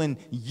that's when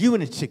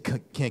unity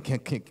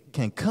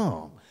can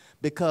come.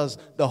 Because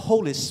the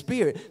Holy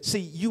Spirit, see,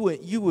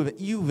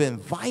 you've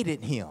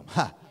invited him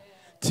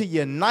to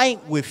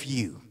unite with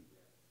you.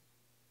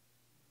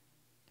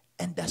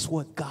 And that's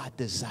what God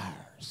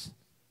desires,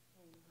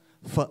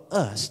 for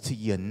us to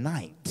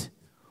unite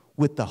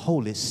with the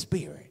Holy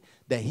Spirit,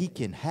 that he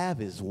can have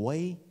his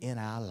way in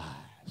our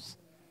lives.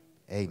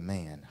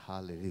 Amen.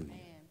 Hallelujah.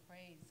 Man,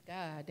 praise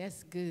God.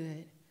 That's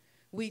good.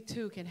 We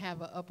too can have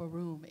an upper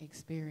room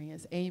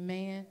experience.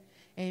 Amen.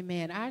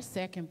 Amen. Our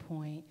second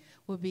point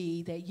will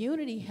be that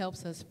unity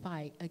helps us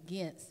fight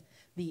against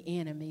the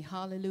enemy.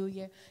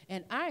 Hallelujah.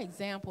 And our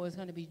example is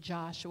going to be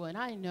Joshua. And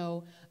I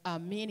know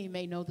many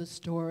may know the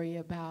story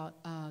about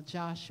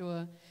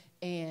Joshua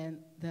and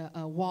the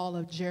wall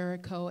of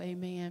Jericho.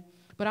 Amen.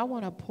 But I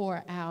want to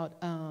pour out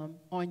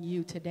on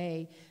you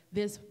today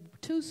this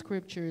two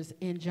scriptures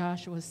in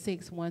Joshua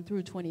 6, 1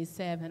 through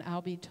 27.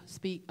 I'll be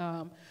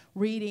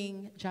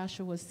reading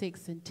Joshua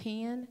 6 and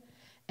 10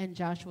 and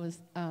Joshua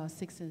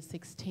 6 and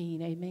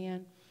 16.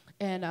 Amen.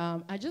 And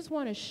I just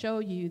want to show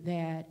you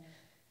that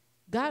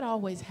God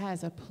always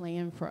has a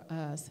plan for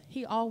us.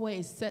 He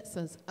always sets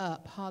us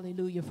up,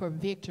 hallelujah, for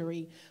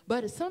victory.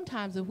 But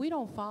sometimes if we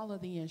don't follow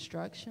the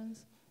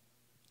instructions,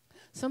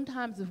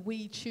 sometimes if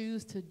we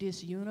choose to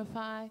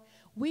disunify,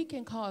 we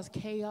can cause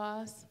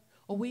chaos,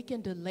 or we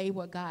can delay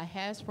what God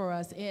has for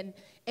us. And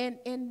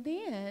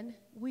then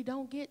we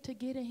don't get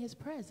in his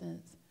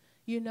presence,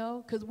 you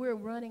know, because we're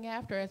running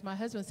after, as my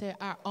husband said,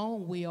 our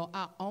own will,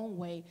 our own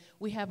way.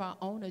 We have our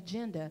own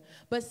agenda.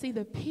 But see,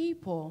 the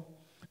people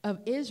of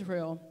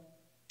Israel,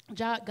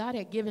 God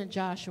had given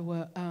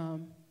Joshua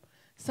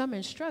some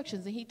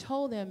instructions, and he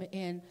told them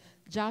in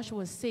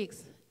Joshua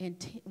 6 and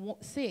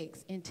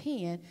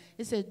 10,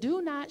 it said,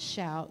 do not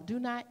shout, do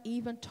not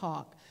even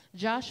talk.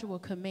 Joshua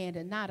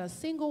commanded, not a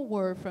single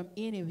word from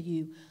any of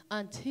you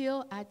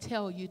until I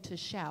tell you to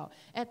shout.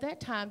 At that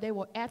time, they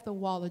were at the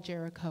wall of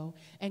Jericho,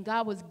 and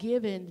God was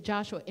giving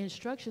Joshua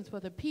instructions for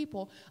the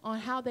people on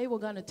how they were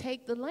going to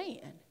take the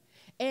land.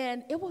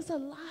 And it was a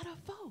lot of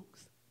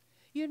folks.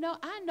 You know,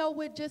 I know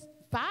with just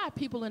 5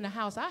 people in the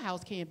house, our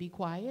house can't be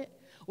quiet.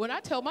 When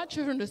I tell my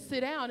children to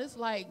sit down, it's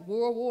like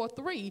World War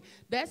III.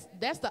 That's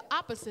the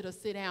opposite of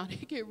sit down.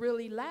 It get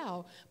really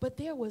loud. But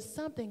there was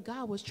something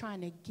God was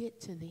trying to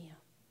get to them.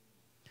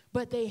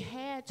 But they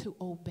had to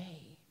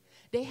obey.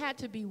 They had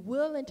to be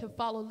willing to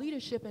follow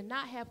leadership and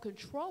not have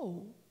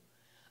control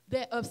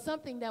of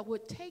something that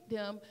would take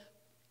them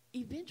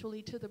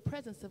eventually to the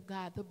presence of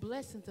God, the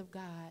blessings of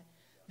God,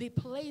 the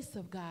place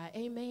of God.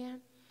 Amen.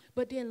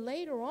 But then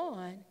later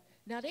on,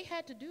 now they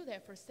had to do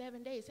that for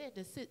 7 days. They had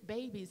to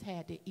babies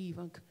had to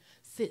even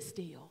sit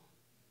still.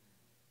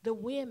 The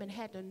women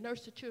had to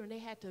nurse the children. They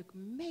had to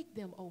make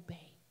them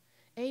obey.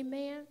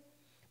 Amen.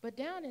 But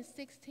down in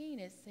 16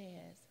 it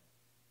says,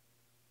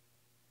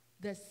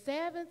 the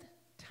 7th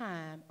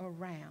time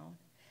around,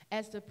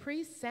 as the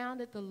priests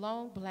sounded the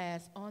long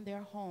blast on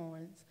their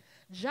horns,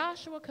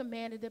 Joshua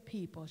commanded the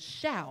people,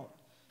 shout,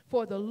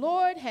 for the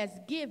Lord has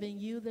given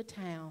you the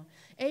town.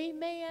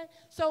 Amen.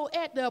 So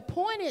at the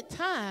appointed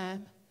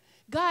time,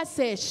 God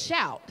said,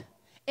 shout,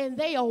 and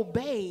they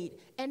obeyed,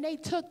 and they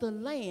took the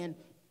land.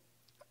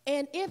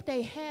 And if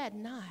they had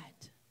not,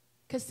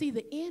 because see,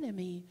 the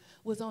enemy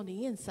was on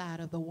the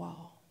inside of the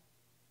wall.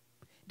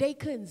 They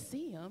couldn't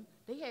see him.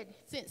 They had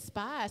sent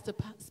spies to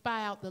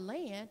spy out the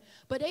land,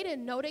 but they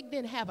didn't know. They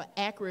didn't have an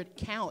accurate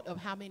count of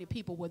how many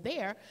people were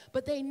there,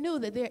 but they knew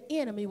that their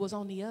enemy was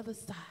on the other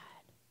side.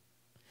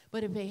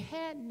 But if they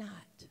had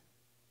not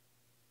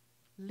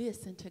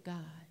listened to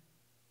God,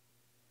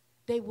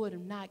 they would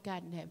have not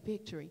gotten that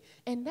victory.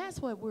 And that's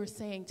what we're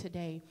saying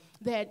today,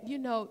 that, you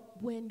know,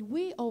 when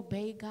we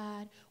obey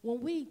God, when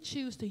we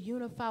choose to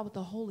unify with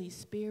the Holy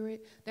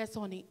Spirit that's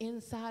on the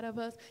inside of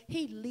us,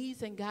 he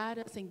leads and guides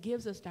us and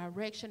gives us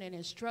direction and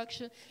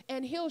instruction,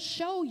 and he'll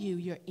show you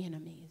your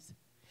enemies.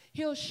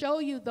 He'll show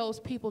you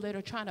those people that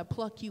are trying to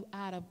pluck you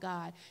out of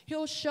God.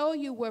 He'll show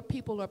you where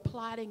people are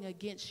plotting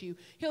against you.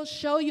 He'll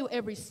show you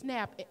every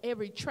snap,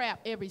 every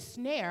trap, every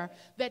snare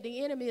that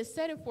the enemy is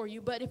setting for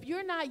you. But if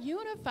you're not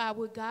unified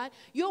with God,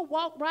 you'll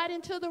walk right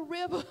into the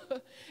river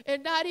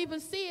and not even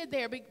see it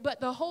there.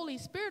 But the Holy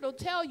Spirit will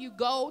tell you,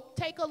 go,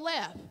 take a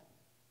left,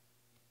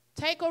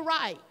 take a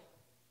right.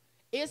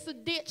 It's a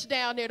ditch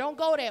down there. Don't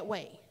go that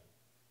way.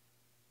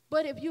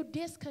 But if you're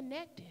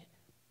disconnected,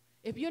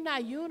 if you're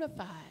not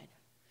unified,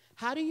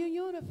 how do you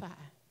unify?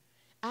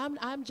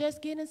 I'm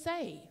just getting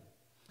saved.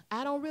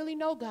 I don't really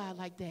know God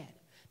like that.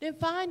 Then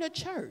find a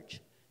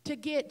church to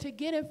get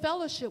in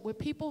fellowship with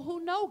people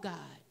who know God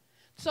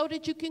so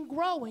that you can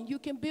grow and you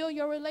can build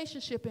your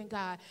relationship in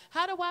God.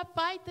 How do I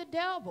fight the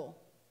devil?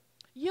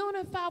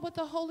 Unify with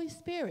the Holy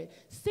Spirit.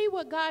 See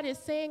what God is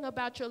saying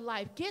about your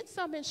life. Get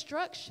some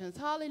instructions.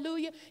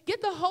 Hallelujah.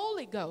 Get the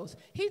Holy Ghost.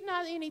 He's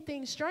not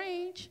anything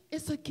strange.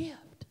 It's a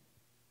gift.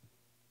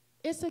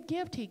 It's a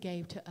gift he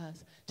gave to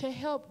us to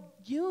help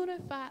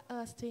unify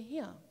us to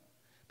him.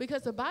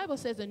 Because the Bible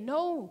says that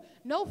no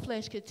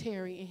flesh could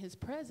tarry in his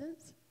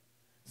presence.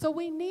 So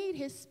we need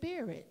his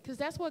spirit, because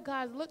that's what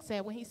God looks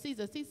at when he sees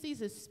us. He sees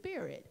his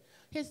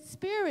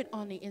spirit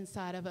on the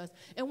inside of us.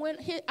 And when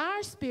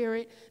our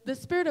spirit, the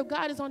Spirit of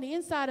God is on the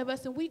inside of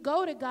us, and we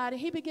go to God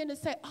and he begins to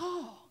say,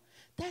 oh,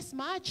 that's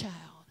my child.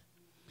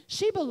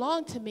 She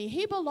belonged to me.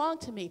 He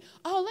belonged to me.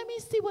 Oh, let me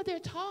see what they're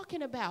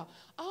talking about.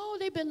 Oh,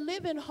 they've been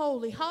living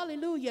holy.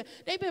 Hallelujah.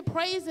 They've been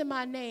praising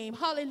my name.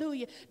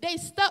 Hallelujah. They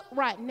stuck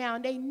right now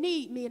and they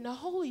need me. And the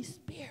Holy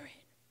Spirit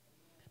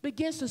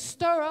begins to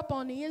stir up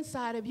on the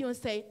inside of you and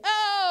say,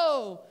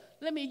 oh,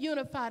 let me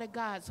unify to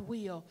God's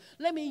will.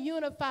 Let me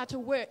unify to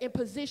where in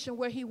position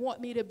where he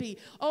wants me to be.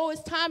 Oh,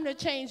 it's time to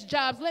change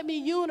jobs. Let me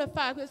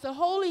unify, because the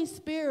Holy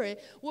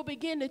Spirit will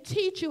begin to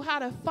teach you how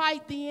to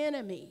fight the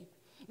enemy.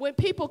 When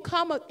people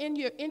come up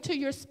into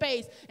your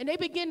space and they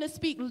begin to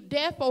speak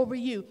death over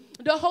you,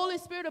 the Holy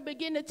Spirit will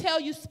begin to tell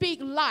you,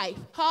 speak life.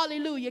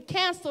 Hallelujah.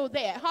 Cancel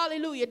that.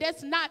 Hallelujah.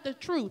 That's not the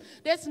truth.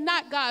 That's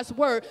not God's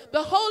word.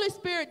 The Holy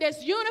Spirit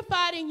that's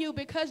unified in you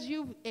because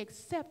you've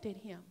accepted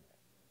him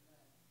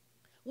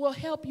will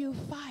help you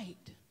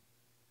fight.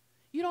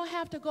 You don't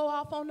have to go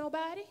off on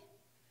nobody.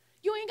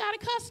 You ain't got to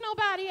cuss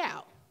nobody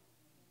out.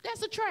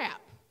 That's a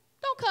trap.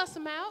 Don't cuss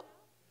them out.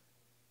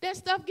 That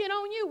stuff get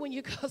on you when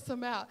you cuss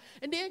them out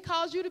and then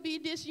cause you to be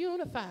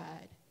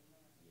disunified.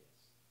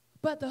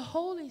 But the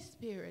Holy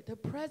Spirit, the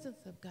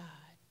presence of God,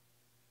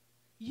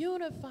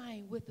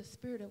 unifying with the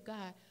Spirit of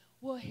God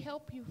will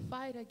help you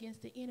fight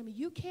against the enemy.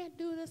 You can't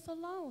do this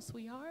alone,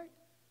 sweetheart.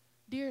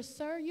 Dear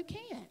sir, you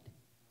can't.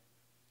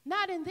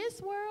 Not in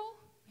this world,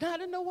 not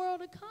in the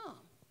world to come.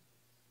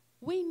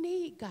 We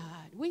need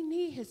God. We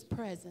need his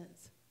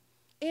presence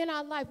in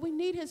our life. We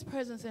need his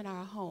presence in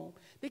our home.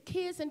 The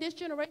kids in this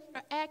generation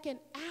are acting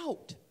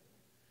out.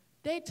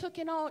 They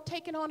taking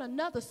on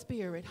another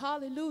spirit.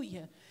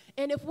 Hallelujah.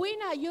 And if we're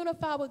not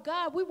unified with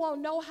God, we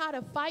won't know how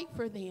to fight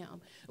for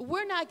them. If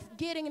we're not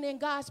getting in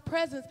God's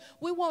presence,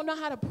 we won't know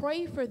how to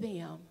pray for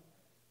them.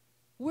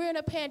 We're in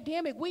a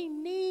pandemic. We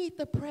need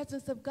the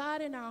presence of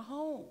God in our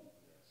home.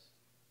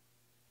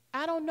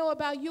 I don't know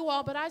about you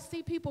all, but I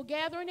see people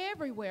gathering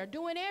everywhere,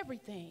 doing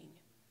everything.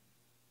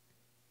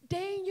 They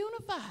ain't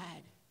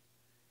unified.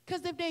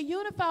 Because if they're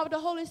unified with the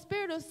Holy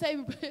Spirit,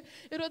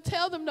 it'll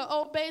tell them to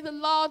obey the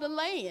law of the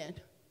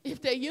land.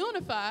 If they're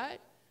unified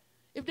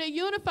with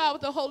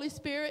the Holy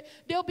Spirit,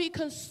 they'll be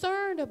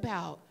concerned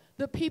about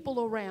the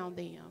people around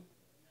them.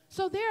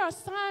 So there are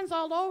signs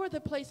all over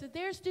the place that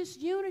there's this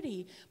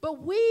unity.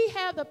 But we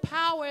have the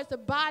power as the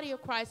body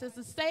of Christ, as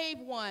the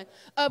saved one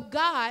of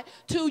God,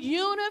 to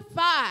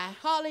unify,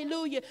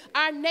 hallelujah,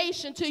 our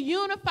nation, to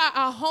unify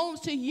our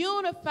homes, to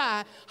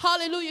unify,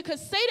 hallelujah,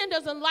 because Satan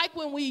doesn't like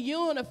when we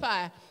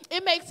unify.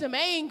 It makes him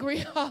angry,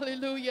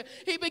 hallelujah.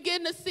 He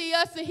begins to see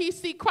us and he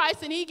see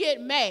Christ and he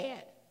get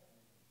mad.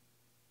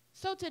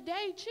 So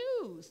today,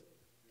 choose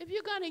if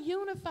you're going to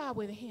unify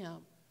with him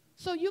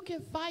so you can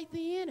fight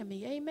the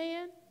enemy,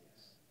 amen?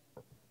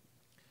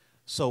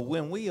 So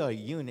when we are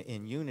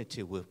in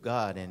unity with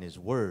God and his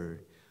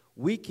word,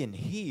 we can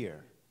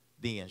hear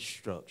the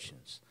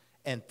instructions.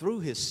 And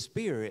through his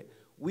spirit,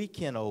 we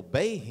can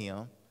obey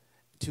him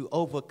to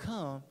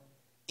overcome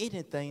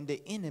anything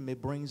the enemy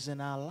brings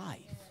in our life.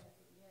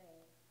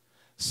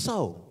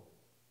 So,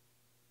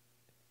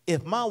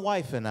 if my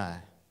wife and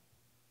I,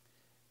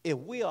 if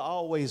we are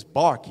always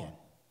barking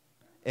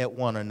at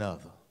one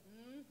another,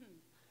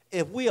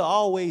 if we are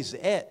always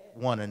at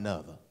one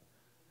another,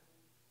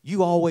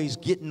 you always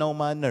getting on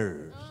my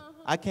nerves.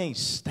 I can't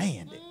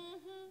stand it.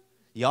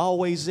 You're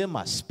always in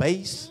my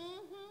space.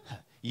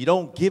 You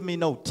don't give me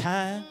no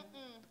time.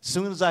 As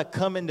soon as I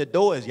come in the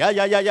door, it's yeah.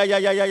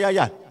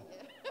 Yeah.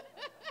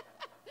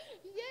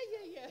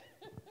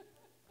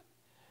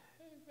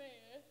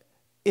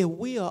 If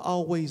we are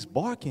always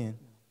barking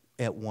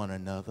at one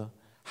another,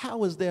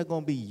 how is there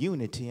going to be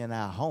unity in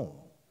our home?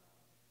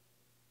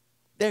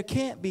 There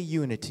can't be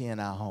unity in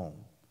our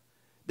home.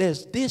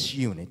 There's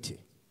disunity.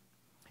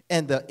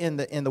 And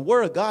the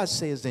word of God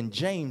says in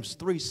James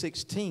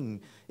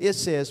 3:16, it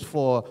says,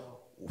 for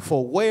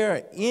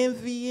where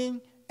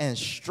envying and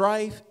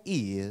strife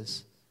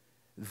is,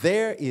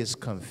 there is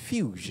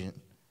confusion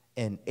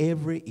in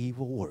every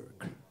evil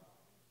work.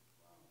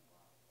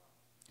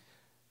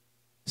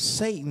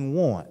 Satan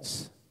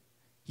wants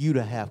you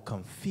to have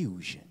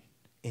confusion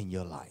in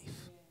your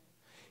life.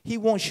 He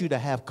wants you to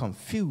have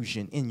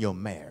confusion in your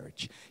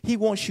marriage. He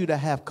wants you to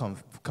have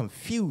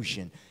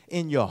confusion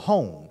in your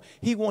home.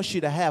 He wants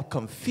you to have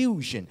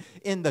confusion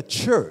in the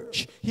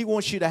church. He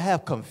wants you to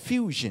have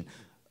confusion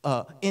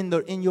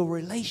in your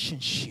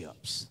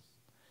relationships.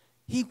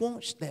 He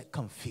wants that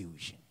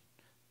confusion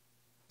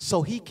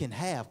so he can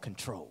have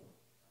control.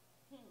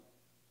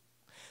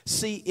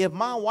 See, if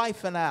my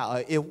wife and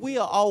I, if we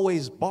are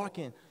always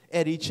barking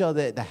at each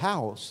other at the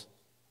house,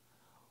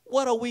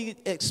 what are we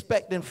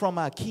expecting from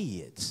our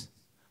kids,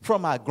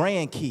 from our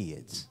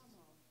grandkids?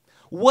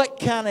 What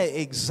kind of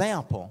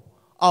example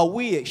are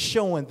we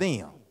showing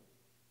them?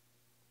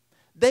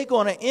 They're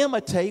going to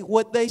imitate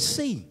what they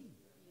see.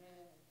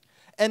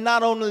 And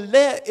not only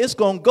that, it's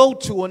going to go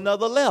to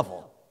another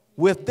level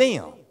with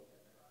them.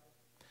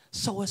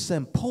 So it's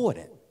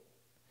important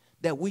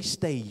that we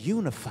stay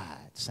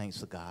unified,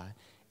 saints of God,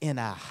 in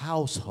our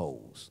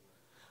households.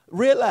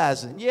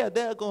 Realizing, yeah,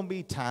 there are going to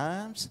be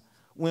times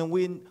when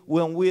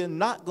we're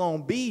not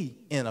going to be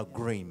in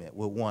agreement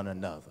with one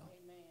another.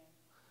 Amen.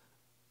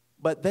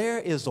 But there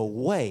is a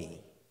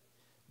way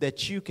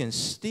that you can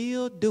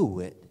still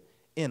do it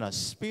in a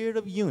spirit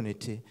of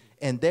unity,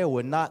 and there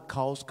will not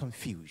cause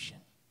confusion.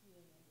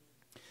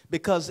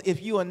 Because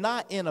if you are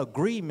not in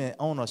agreement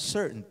on a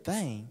certain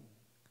thing,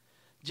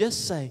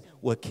 just say,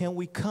 well, can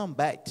we come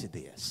back to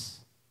this?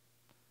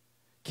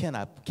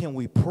 Can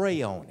we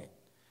pray on it?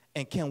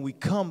 And can we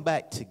come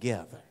back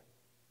together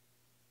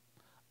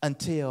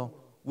until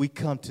we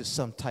come to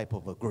some type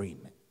of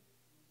agreement?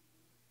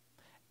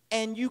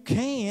 And you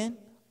can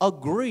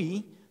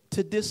agree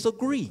to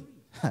disagree.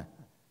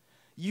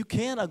 You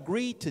can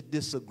agree to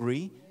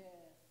disagree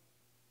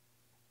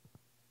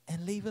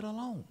and leave it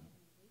alone.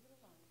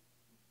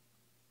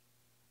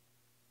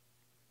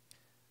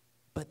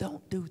 But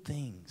don't do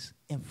things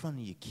in front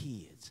of your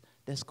kids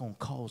that's going to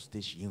cause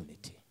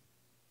disunity.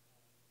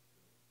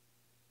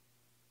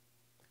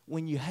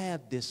 When you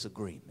have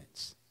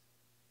disagreements,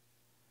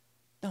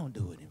 don't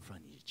do it in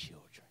front of your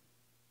children.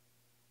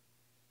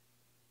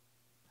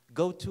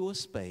 Go to a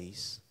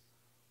space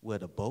where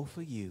the both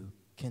of you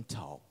can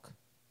talk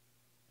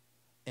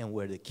and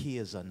where the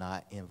kids are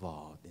not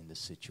involved in the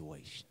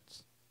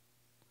situations.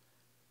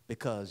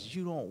 Because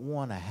you don't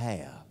want to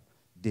have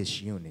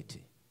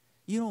disunity.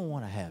 You don't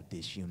want to have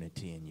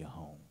disunity in your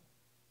home.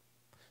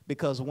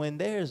 Because when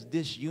there's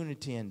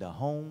disunity in the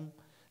home,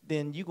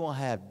 then you're going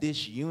to have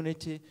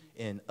disunity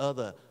in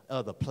other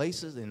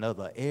places, in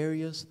other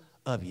areas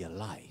of your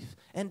life.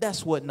 And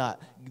that's what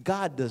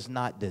God does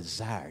not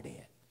desire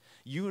that.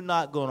 You're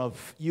not going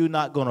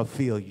to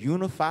feel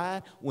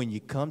unified when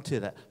you come to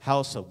the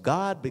house of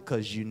God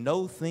because you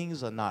know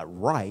things are not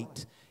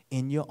right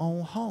in your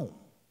own home.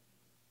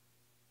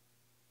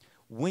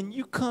 When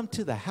you come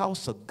to the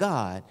house of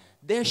God,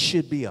 there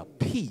should be a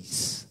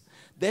peace.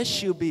 There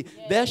should be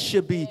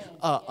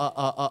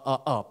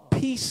a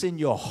peace in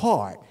your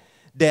heart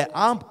that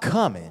I'm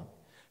coming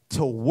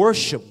to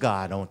worship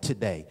God on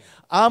today.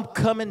 I'm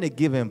coming to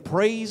give him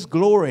praise,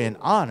 glory, and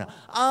honor.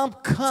 I'm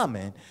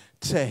coming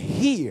to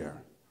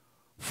hear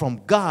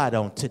from God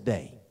on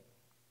today.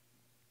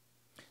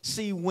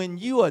 See, when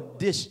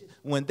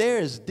there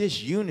is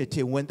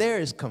disunity, when there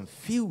is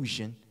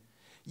confusion,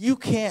 you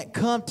can't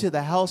come to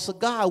the house of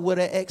God with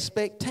an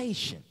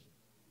expectation.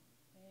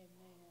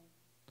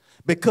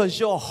 Because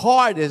your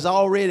heart is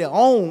already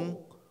on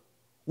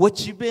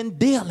what you've been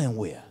dealing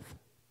with.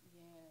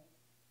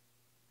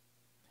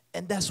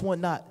 And that's what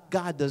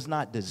God does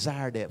not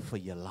desire that for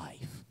your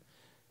life.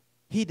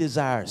 He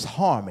desires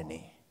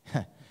harmony.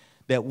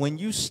 That when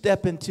you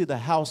step into the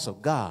house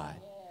of God,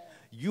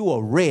 you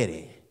are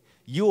ready.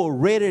 You are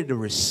ready to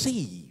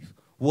receive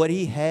what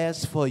he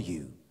has for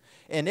you.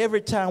 And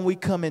every time we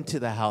come into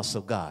the house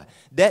of God,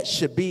 that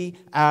should be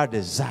our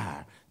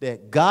desire.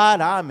 That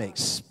God, I'm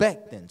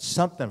expecting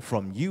something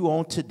from you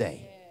on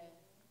today.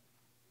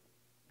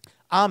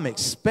 I'm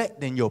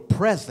expecting your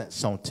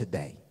presence on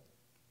today.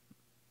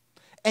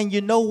 And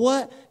you know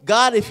what?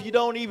 God, if you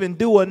don't even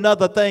do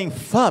another thing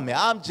for me,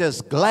 I'm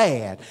just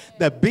glad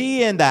to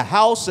be in the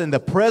house in the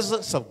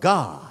presence of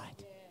God.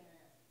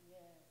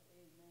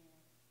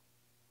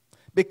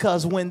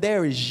 Because when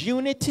there is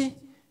unity,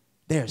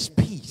 there's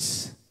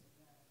peace.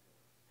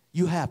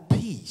 You have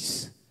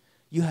peace.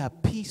 You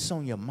have peace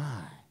on your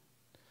mind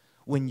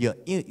when you're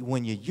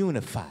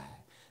unified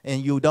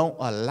and you don't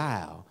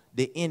allow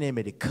the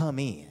enemy to come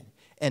in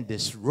and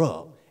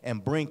disrupt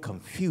and bring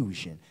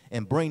confusion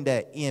and bring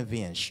that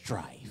envy and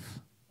strife.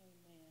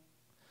 Amen.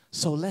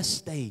 So let's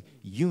stay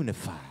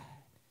unified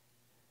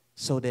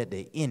so that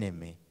the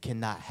enemy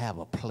cannot have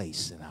a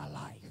place in our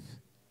life.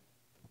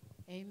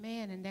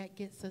 Amen. And that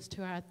gets us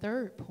to our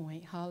third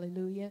point.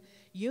 Hallelujah.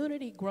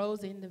 Unity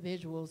grows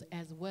individuals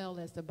as well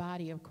as the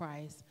body of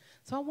Christ.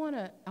 So I want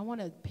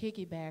to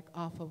piggyback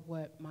off of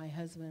what my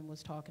husband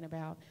was talking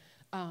about.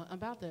 I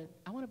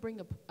want to bring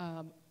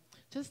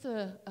just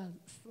a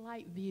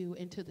slight view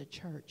into the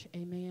church.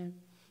 Amen.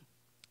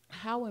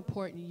 How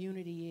important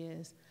unity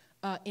is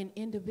in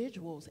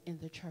individuals in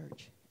the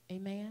church.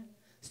 Amen.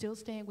 Still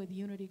staying with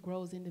unity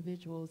grows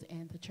individuals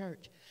and the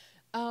church.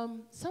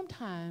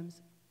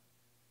 Sometimes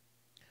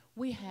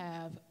we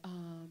have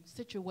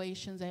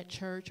situations at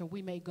church, or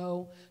we may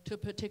go to a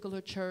particular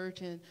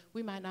church and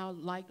we might not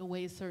like the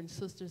way a certain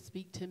sister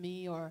speak to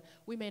me, or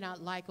we may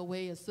not like the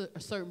way a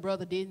certain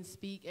brother didn't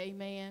speak.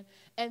 Amen.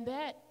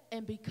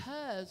 And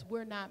because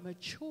we're not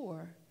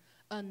mature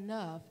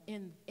enough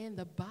in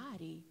the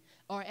body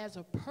or as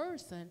a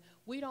person,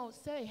 we don't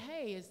say,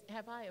 hey,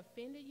 have I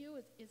offended you?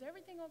 Is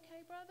everything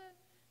okay, brother?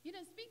 You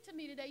didn't speak to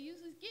me today. You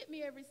just get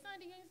me every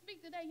Sunday. You didn't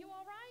speak today. You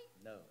all right?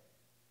 No.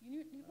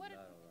 What I'm not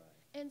all right.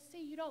 And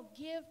see, you don't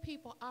give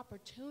people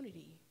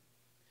opportunity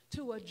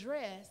to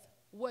address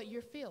what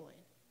you're feeling.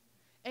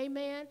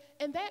 Amen?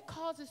 And that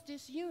causes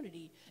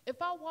disunity.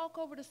 If I walk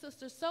over to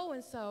Sister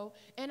So-and-so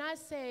and I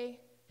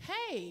say,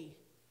 hey,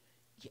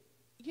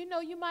 you know,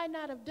 you might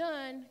not have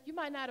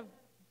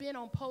been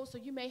on post, or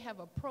you may have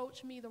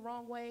approached me the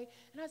wrong way.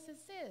 And I said,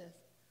 sis,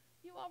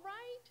 you all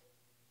right?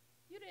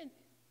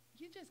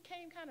 You just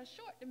came kind of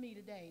short to me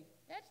today.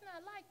 That's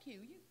not like you.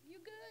 You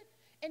good?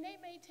 And they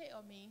may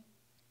tell me,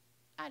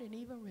 I didn't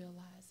even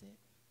realize it.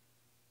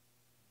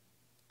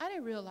 I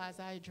didn't realize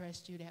I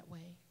addressed you that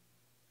way.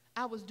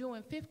 I was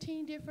doing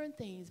 15 different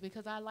things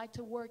because I like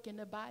to work in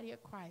the body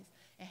of Christ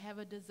and have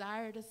a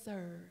desire to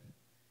serve.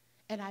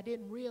 And I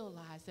didn't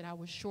realize that I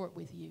was short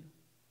with you.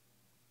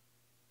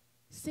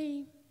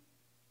 See,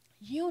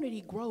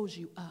 unity grows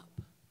you up.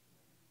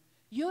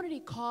 Unity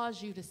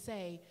calls you to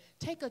say,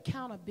 take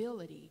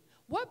accountability.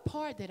 What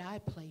part did I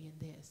play in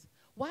this?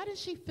 Why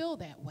does she feel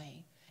that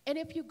way? And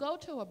if you go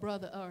to a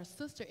brother or a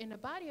sister in the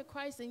body of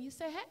Christ and you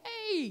say,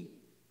 hey,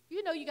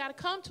 you know you got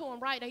to come to them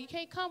right now. You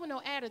can't come with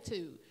no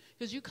attitude.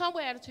 Because you come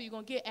with attitude, you're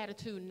going to get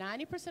attitude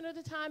 90% of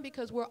the time,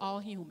 because we're all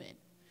human.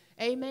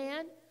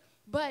 Amen?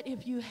 But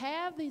if you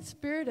have the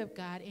Spirit of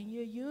God and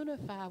you're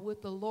unified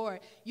with the Lord,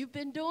 you've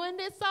been doing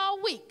this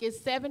all week.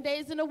 It's 7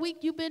 days in a week.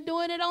 You've been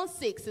doing it on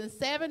 6, and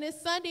 7 is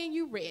Sunday, and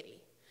you're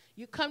ready.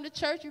 You come to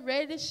church, you're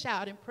ready to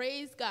shout and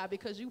praise God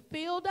because you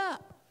filled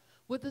up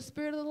with the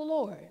Spirit of the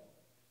Lord.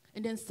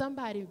 And then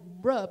somebody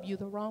rub you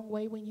the wrong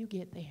way when you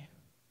get there.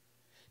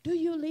 Do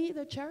you leave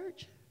the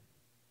church?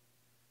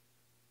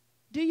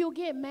 Do you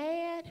get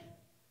mad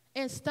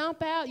and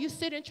stomp out? You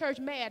sit in church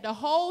mad the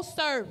whole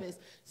service.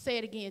 Say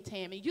it again,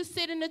 Tammy. You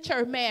sit in the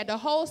church mad the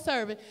whole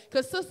service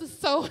because Sister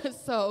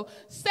So-and-so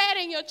sat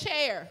in your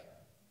chair.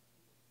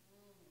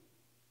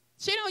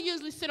 She don't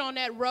usually sit on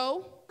that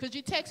row because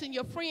you're texting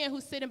your friend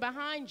who's sitting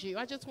behind you.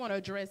 I just want to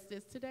address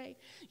this today.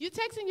 You're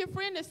texting your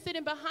friend that's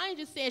sitting behind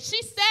you saying,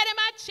 she sat in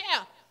my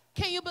chair.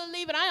 Can you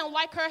believe it? I don't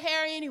like her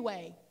hair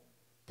anyway.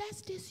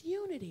 That's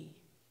disunity.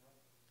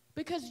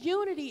 Because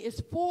unity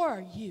is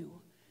for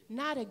you,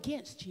 not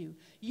against you.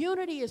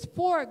 Unity is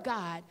for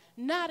God,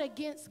 not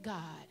against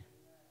God.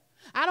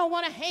 I don't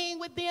want to hang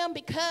with them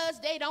because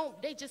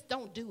they just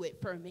don't do it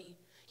for me.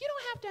 You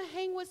don't have to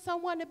hang with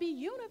someone to be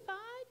unified.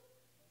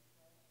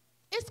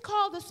 It's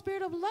called the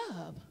spirit of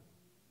love.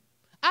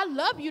 I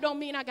love you don't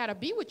mean I got to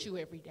be with you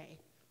every day.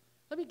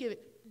 Let me give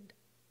it.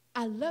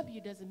 I love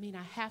you doesn't mean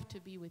I have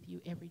to be with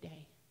you every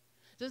day.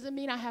 Doesn't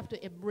mean I have to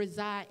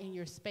reside in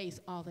your space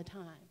all the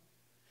time.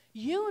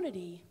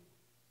 Unity,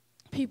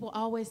 people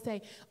always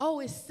say, oh,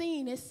 it's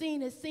seen, it's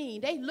seen, it's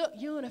seen. They look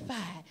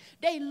unified.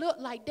 They look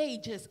like they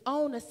just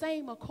on the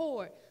same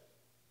accord.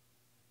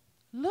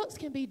 Looks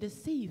can be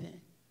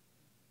deceiving.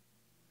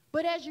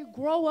 But as you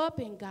grow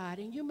up in God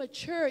and you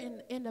mature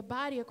in the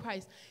body of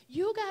Christ,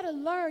 you got to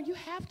learn, you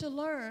have to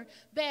learn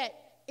that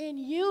in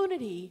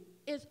unity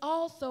is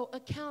also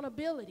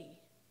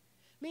accountability.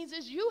 Means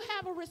is you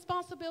have a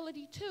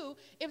responsibility too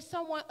if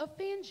someone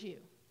offends you.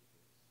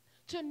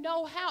 To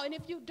know how, and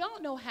if you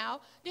don't know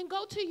how, then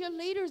go to your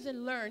leaders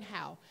and learn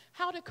how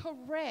to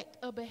correct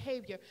a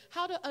behavior,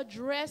 how to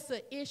address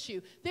an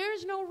issue.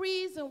 There's no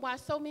reason why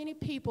so many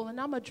people,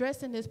 and I'm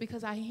addressing this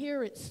because I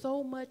hear it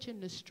so much in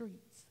the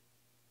streets.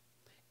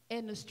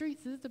 And the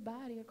streets is the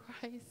body of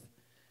Christ.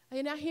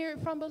 And I hear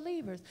it from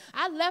believers.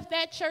 I left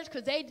that church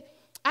because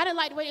I didn't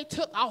like the way they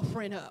took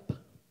offering up.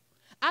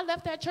 I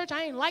left that church.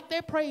 I didn't like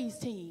their praise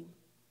team.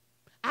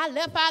 I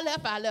left.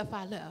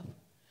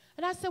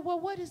 And I said, well,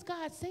 what is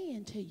God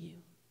saying to you?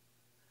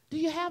 Do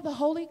you have the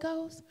Holy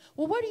Ghost?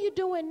 Well, what are you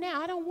doing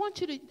now? I don't want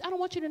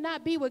you to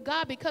not be with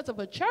God because of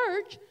a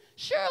church.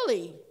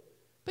 Surely.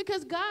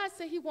 Because God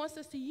said he wants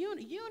us to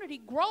unity. Unity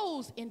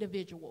grows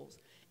individuals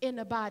in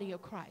the body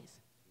of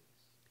Christ.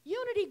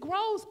 Unity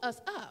grows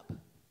us up.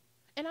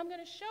 And I'm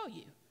going to show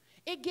you.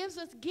 It gives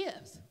us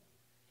gifts.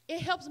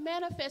 it helps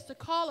manifest the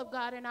call of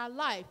God in our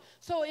life.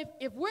 So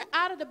if we're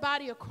out of the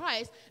body of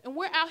Christ and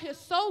we're out here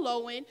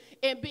soloing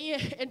and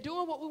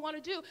doing what we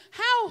want to do,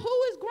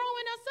 who is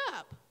growing us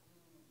up?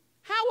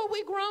 How are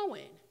we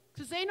growing?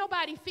 Because ain't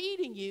nobody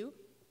feeding you.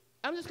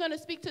 I'm just going to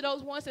speak to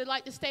those ones that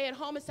like to stay at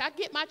home and say, I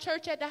get my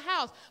church at the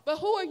house. But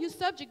who are you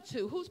subject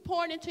to? Who's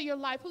pouring into your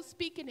life? Who's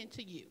speaking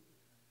into you?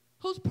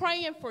 Who's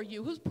praying for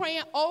you? Who's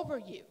praying over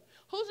you?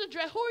 Who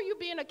are you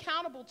being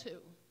accountable to?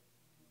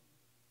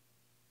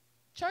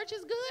 Church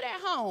is good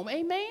at home,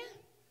 amen?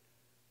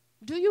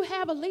 Do you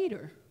have a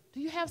leader? Do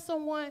you have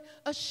someone,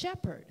 a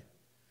shepherd?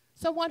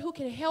 Someone who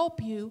can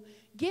help you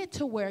get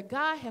to where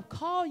God have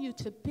called you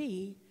to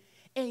be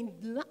and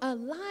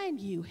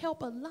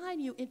help align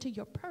you into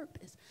your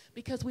purpose.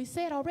 Because we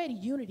said already,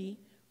 unity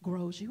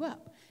grows you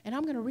up. And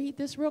I'm going to read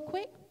this real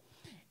quick.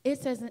 It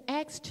says in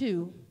Acts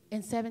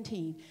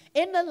 2:17,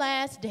 in the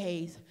last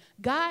days,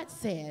 God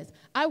says,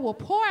 I will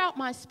pour out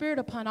my spirit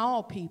upon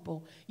all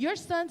people. Your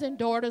sons and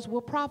daughters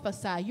will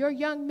prophesy. Your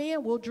young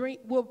men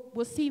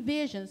will see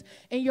visions,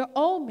 and your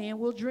old men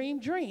will dream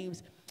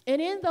dreams.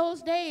 And in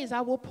those days,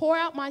 I will pour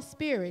out my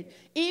spirit,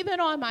 even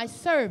on my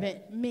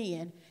servant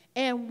men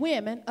and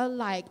women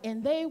alike,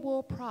 and they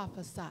will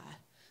prophesy.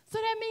 So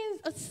that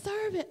means a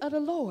servant of the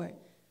Lord.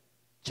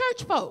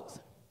 Church folks,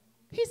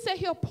 he said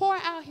he'll pour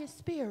out his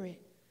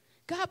spirit.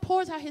 God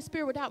pours out his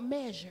spirit without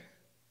measure.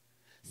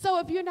 So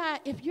if you're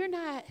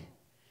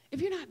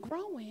not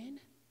growing,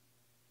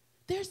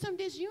 there's some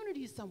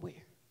disunity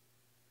somewhere.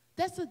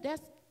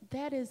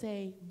 That is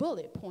a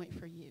bullet point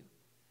for you.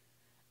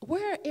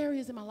 Where are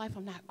areas in my life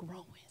I'm not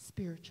growing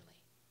spiritually?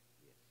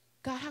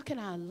 God, how can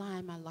I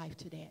align my life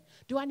to that?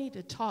 Do I need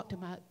to talk to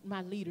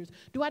my leaders?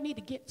 Do I need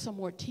to get some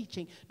more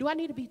teaching? Do I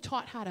need to be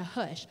taught how to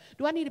hush?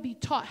 Do I need to be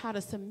taught how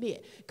to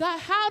submit? God,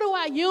 how do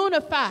I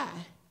unify?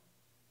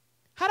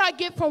 How do I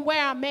get from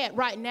where I'm at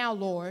right now,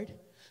 Lord,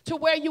 to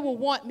where you will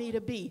want me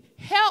to be?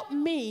 Help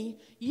me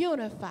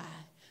unify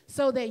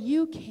so that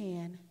you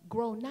can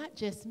grow not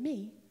just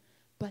me,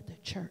 but the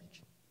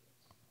church.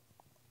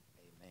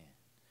 Amen.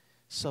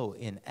 So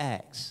in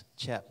Acts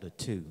chapter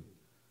 2,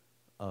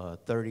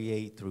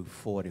 38 through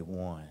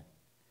 41,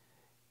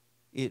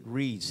 it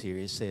reads here,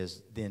 it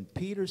says, then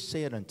Peter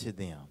said unto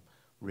them,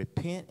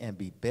 repent and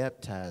be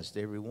baptized,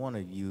 every one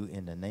of you,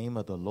 in the name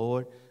of the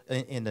Lord,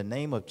 in the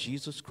name of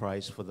Jesus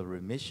Christ, for the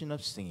remission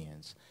of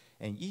sins,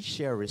 and ye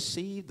shall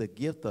receive the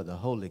gift of the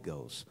Holy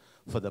Ghost.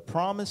 For the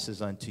promise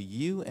is unto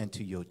you and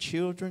to your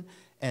children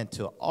and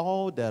to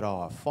all that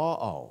are far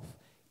off,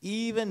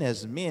 even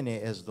as many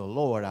as the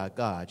Lord our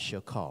God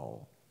shall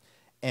call.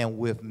 And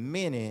with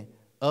many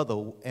other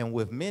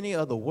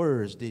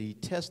words did he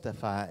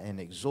testify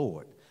and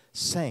exhort,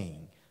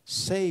 saying,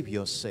 save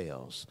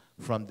yourselves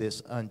from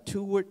this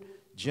untoward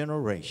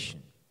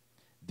generation.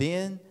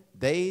 Then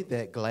they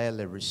that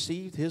gladly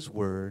received his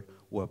word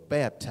were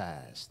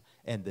baptized,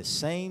 and the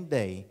same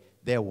day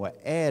there were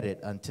added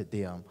unto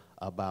them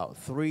about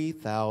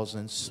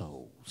 3,000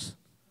 souls.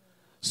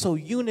 So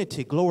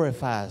unity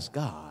glorifies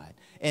God,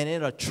 and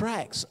it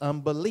attracts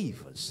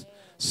unbelievers.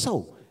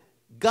 So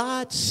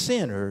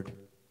God-centered,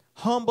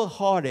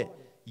 humble-hearted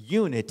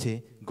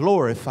unity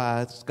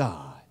glorifies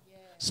God.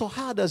 So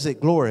how does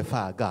it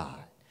glorify God?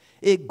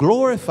 It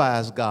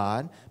glorifies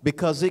God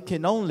because it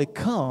can only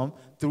come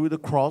through the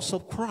cross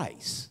of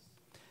Christ.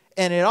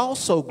 And it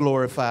also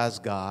glorifies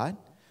God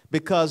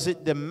because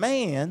it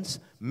demands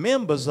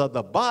members of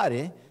the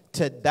body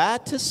to die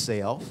to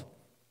self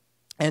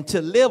and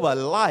to live a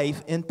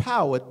life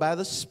empowered by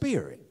the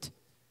Spirit.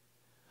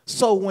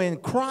 So when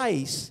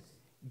Christ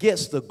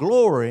gets the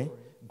glory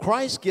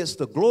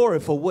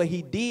for what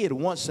he did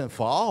once and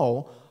for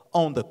all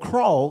on the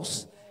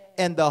cross,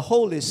 and the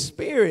Holy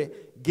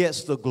Spirit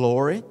gets the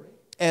glory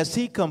as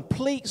he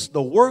completes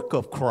the work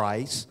of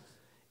Christ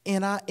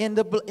in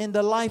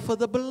the life of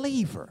the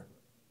believer.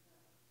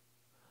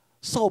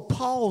 So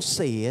Paul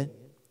said,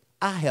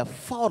 I have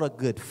fought a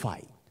good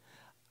fight.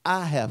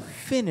 I have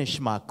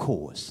finished my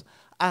course.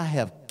 I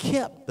have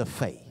kept the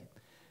faith.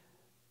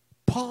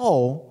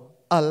 Paul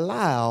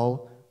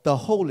allowed the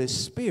Holy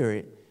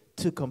Spirit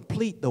to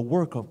complete the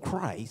work of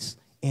Christ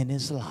in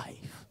his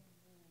life.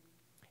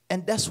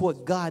 And that's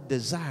what God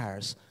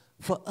desires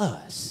for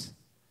us,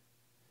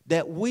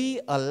 that we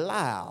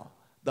allow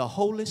the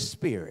Holy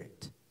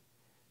Spirit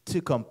to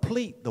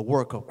complete the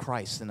work of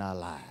Christ in our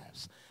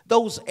lives.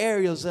 Those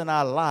areas in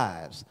our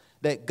lives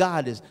that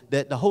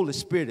that the Holy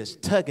Spirit is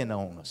tugging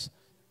on us,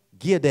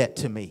 give that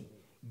to me.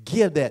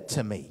 Give that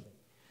to me.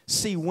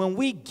 See, when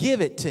we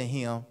give it to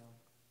him,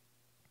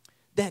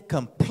 that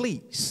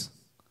completes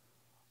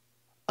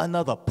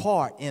another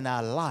part in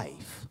our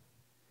life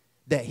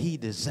that he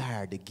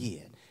desired to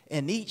give.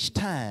 And each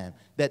time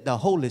that the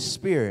Holy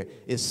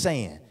Spirit is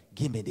saying,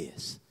 give me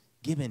this,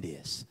 give me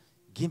this,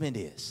 give me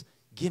this,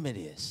 give me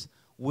this,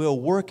 we're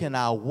working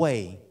our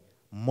way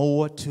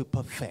more to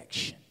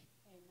perfection.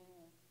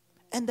 Amen.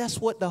 And that's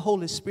what the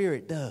Holy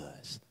Spirit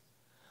does.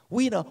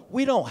 We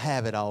don't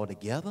have it all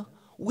together.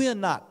 We're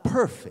not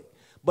perfect.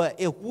 But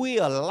if we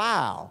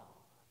allow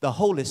the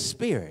Holy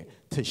Spirit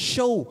to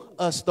show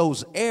us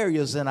those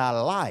areas in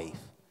our life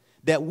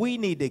that we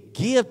need to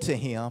give to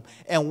him,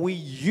 and we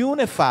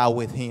unify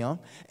with him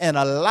and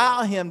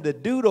allow him to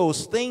do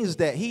those things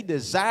that he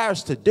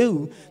desires to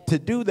do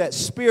that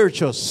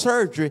spiritual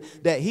surgery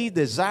that he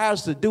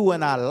desires to do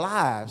in our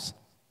lives,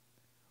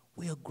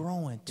 we're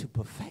growing to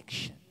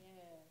perfection.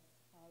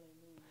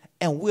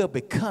 And we're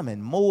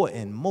becoming more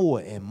and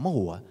more and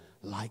more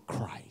like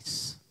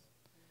Christ.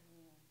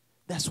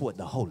 That's what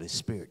the Holy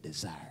Spirit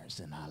desires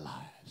in our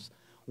lives.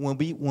 When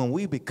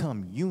we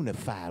become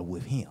unified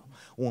with him,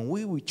 when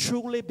we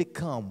truly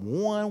become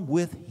one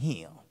with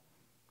him,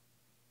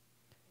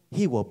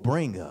 he will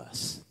bring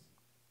us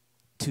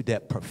to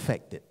that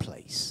perfected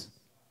place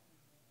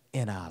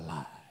in our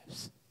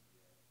lives.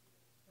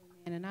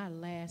 And our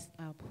last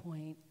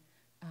point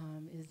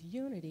is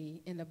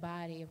unity in the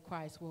body of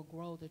Christ will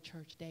grow the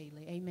church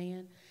daily.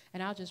 Amen.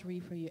 And I'll just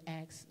read for you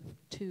Acts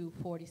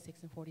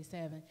 2:46 and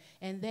 47.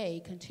 And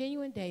they,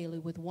 continuing daily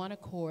with one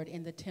accord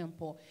in the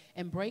temple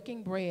and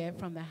breaking bread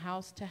from the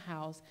house to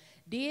house,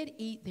 did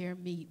eat their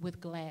meat with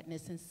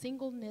gladness and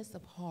singleness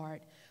of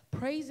heart,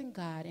 praising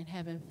God and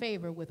having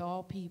favor with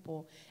all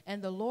people.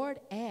 And the Lord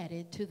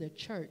added to the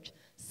church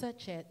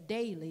such as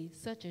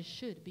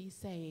should be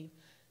saved.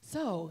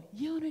 So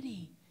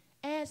unity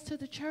adds to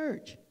the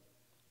church.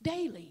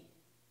 Daily.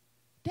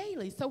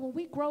 So when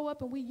we grow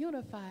up and we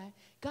unify,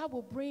 God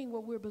will bring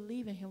what we're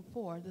believing him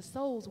for. The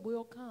souls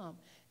will come.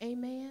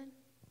 Amen.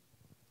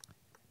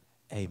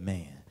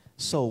 Amen.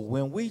 So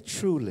when we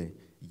truly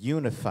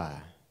unify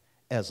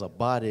as a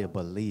body of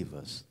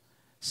believers,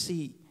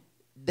 see,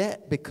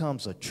 that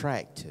becomes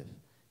attractive.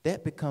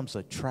 It becomes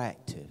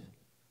attractive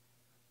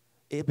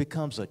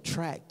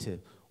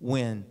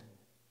when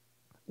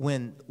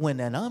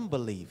an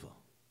unbeliever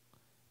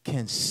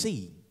can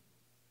see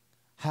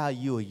how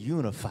you are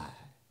unified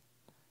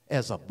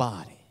as a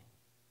body.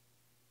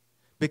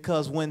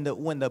 Because when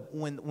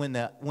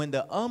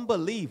the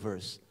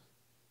unbelievers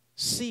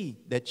see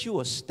that you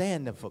are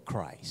standing for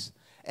Christ,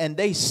 and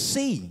they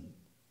see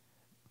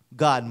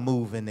God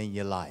moving in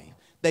your life,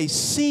 they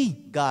see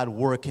God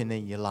working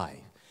in your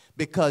life,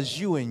 because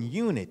you in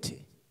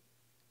unity,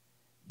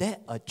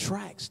 that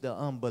attracts the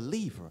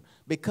unbeliever,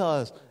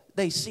 because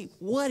they see,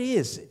 what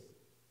is it?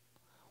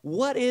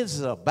 What is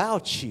it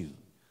about you?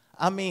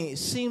 I mean, it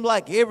seems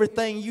like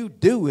everything you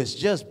do is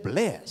just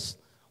blessed.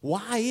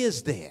 Why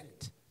is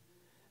that?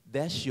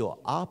 That's your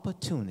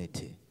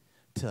opportunity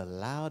to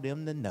allow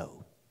them to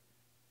know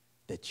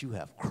that you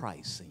have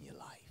Christ in your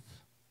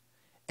life.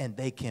 And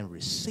they can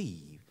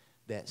receive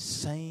that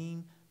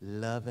same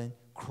loving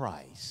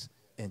Christ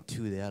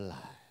into their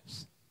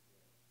lives.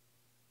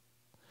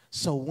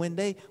 So when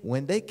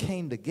they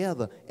came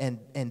together and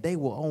they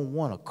were on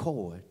one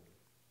accord,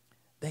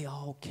 they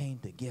all came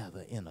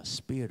together in a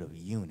spirit of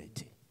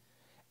unity.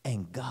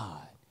 And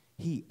God,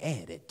 he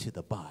added to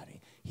the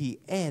body. He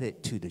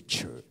added to the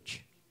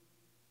church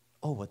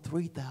over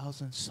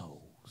 3,000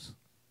 souls.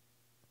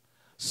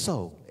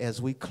 So,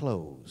 as we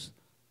close,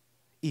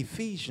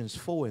 Ephesians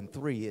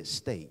 4:3, it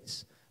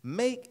states,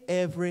 make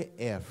every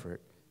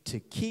effort to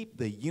keep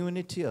the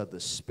unity of the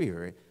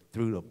Spirit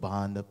through the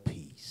bond of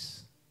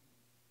peace.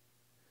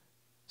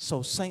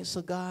 So, saints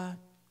of God,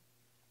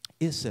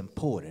 it's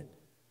important.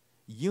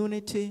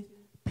 Unity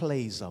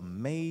plays a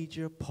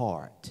major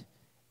part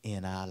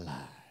in our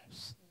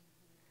lives.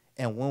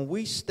 And when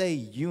we stay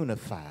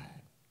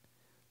unified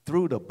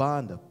through the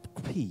bond of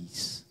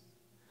peace,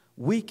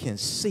 we can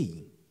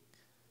see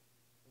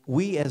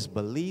we as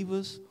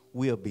believers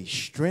will be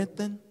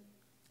strengthened,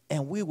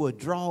 and we will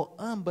draw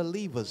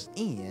unbelievers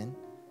in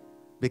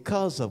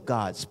because of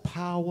God's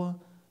power,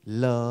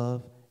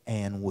 love,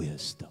 and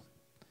wisdom.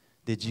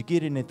 Did you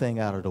get anything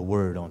out of the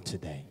word on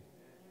today?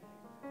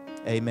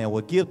 Amen.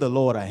 Well, give the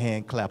Lord a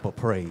hand clap of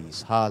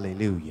praise.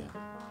 Hallelujah.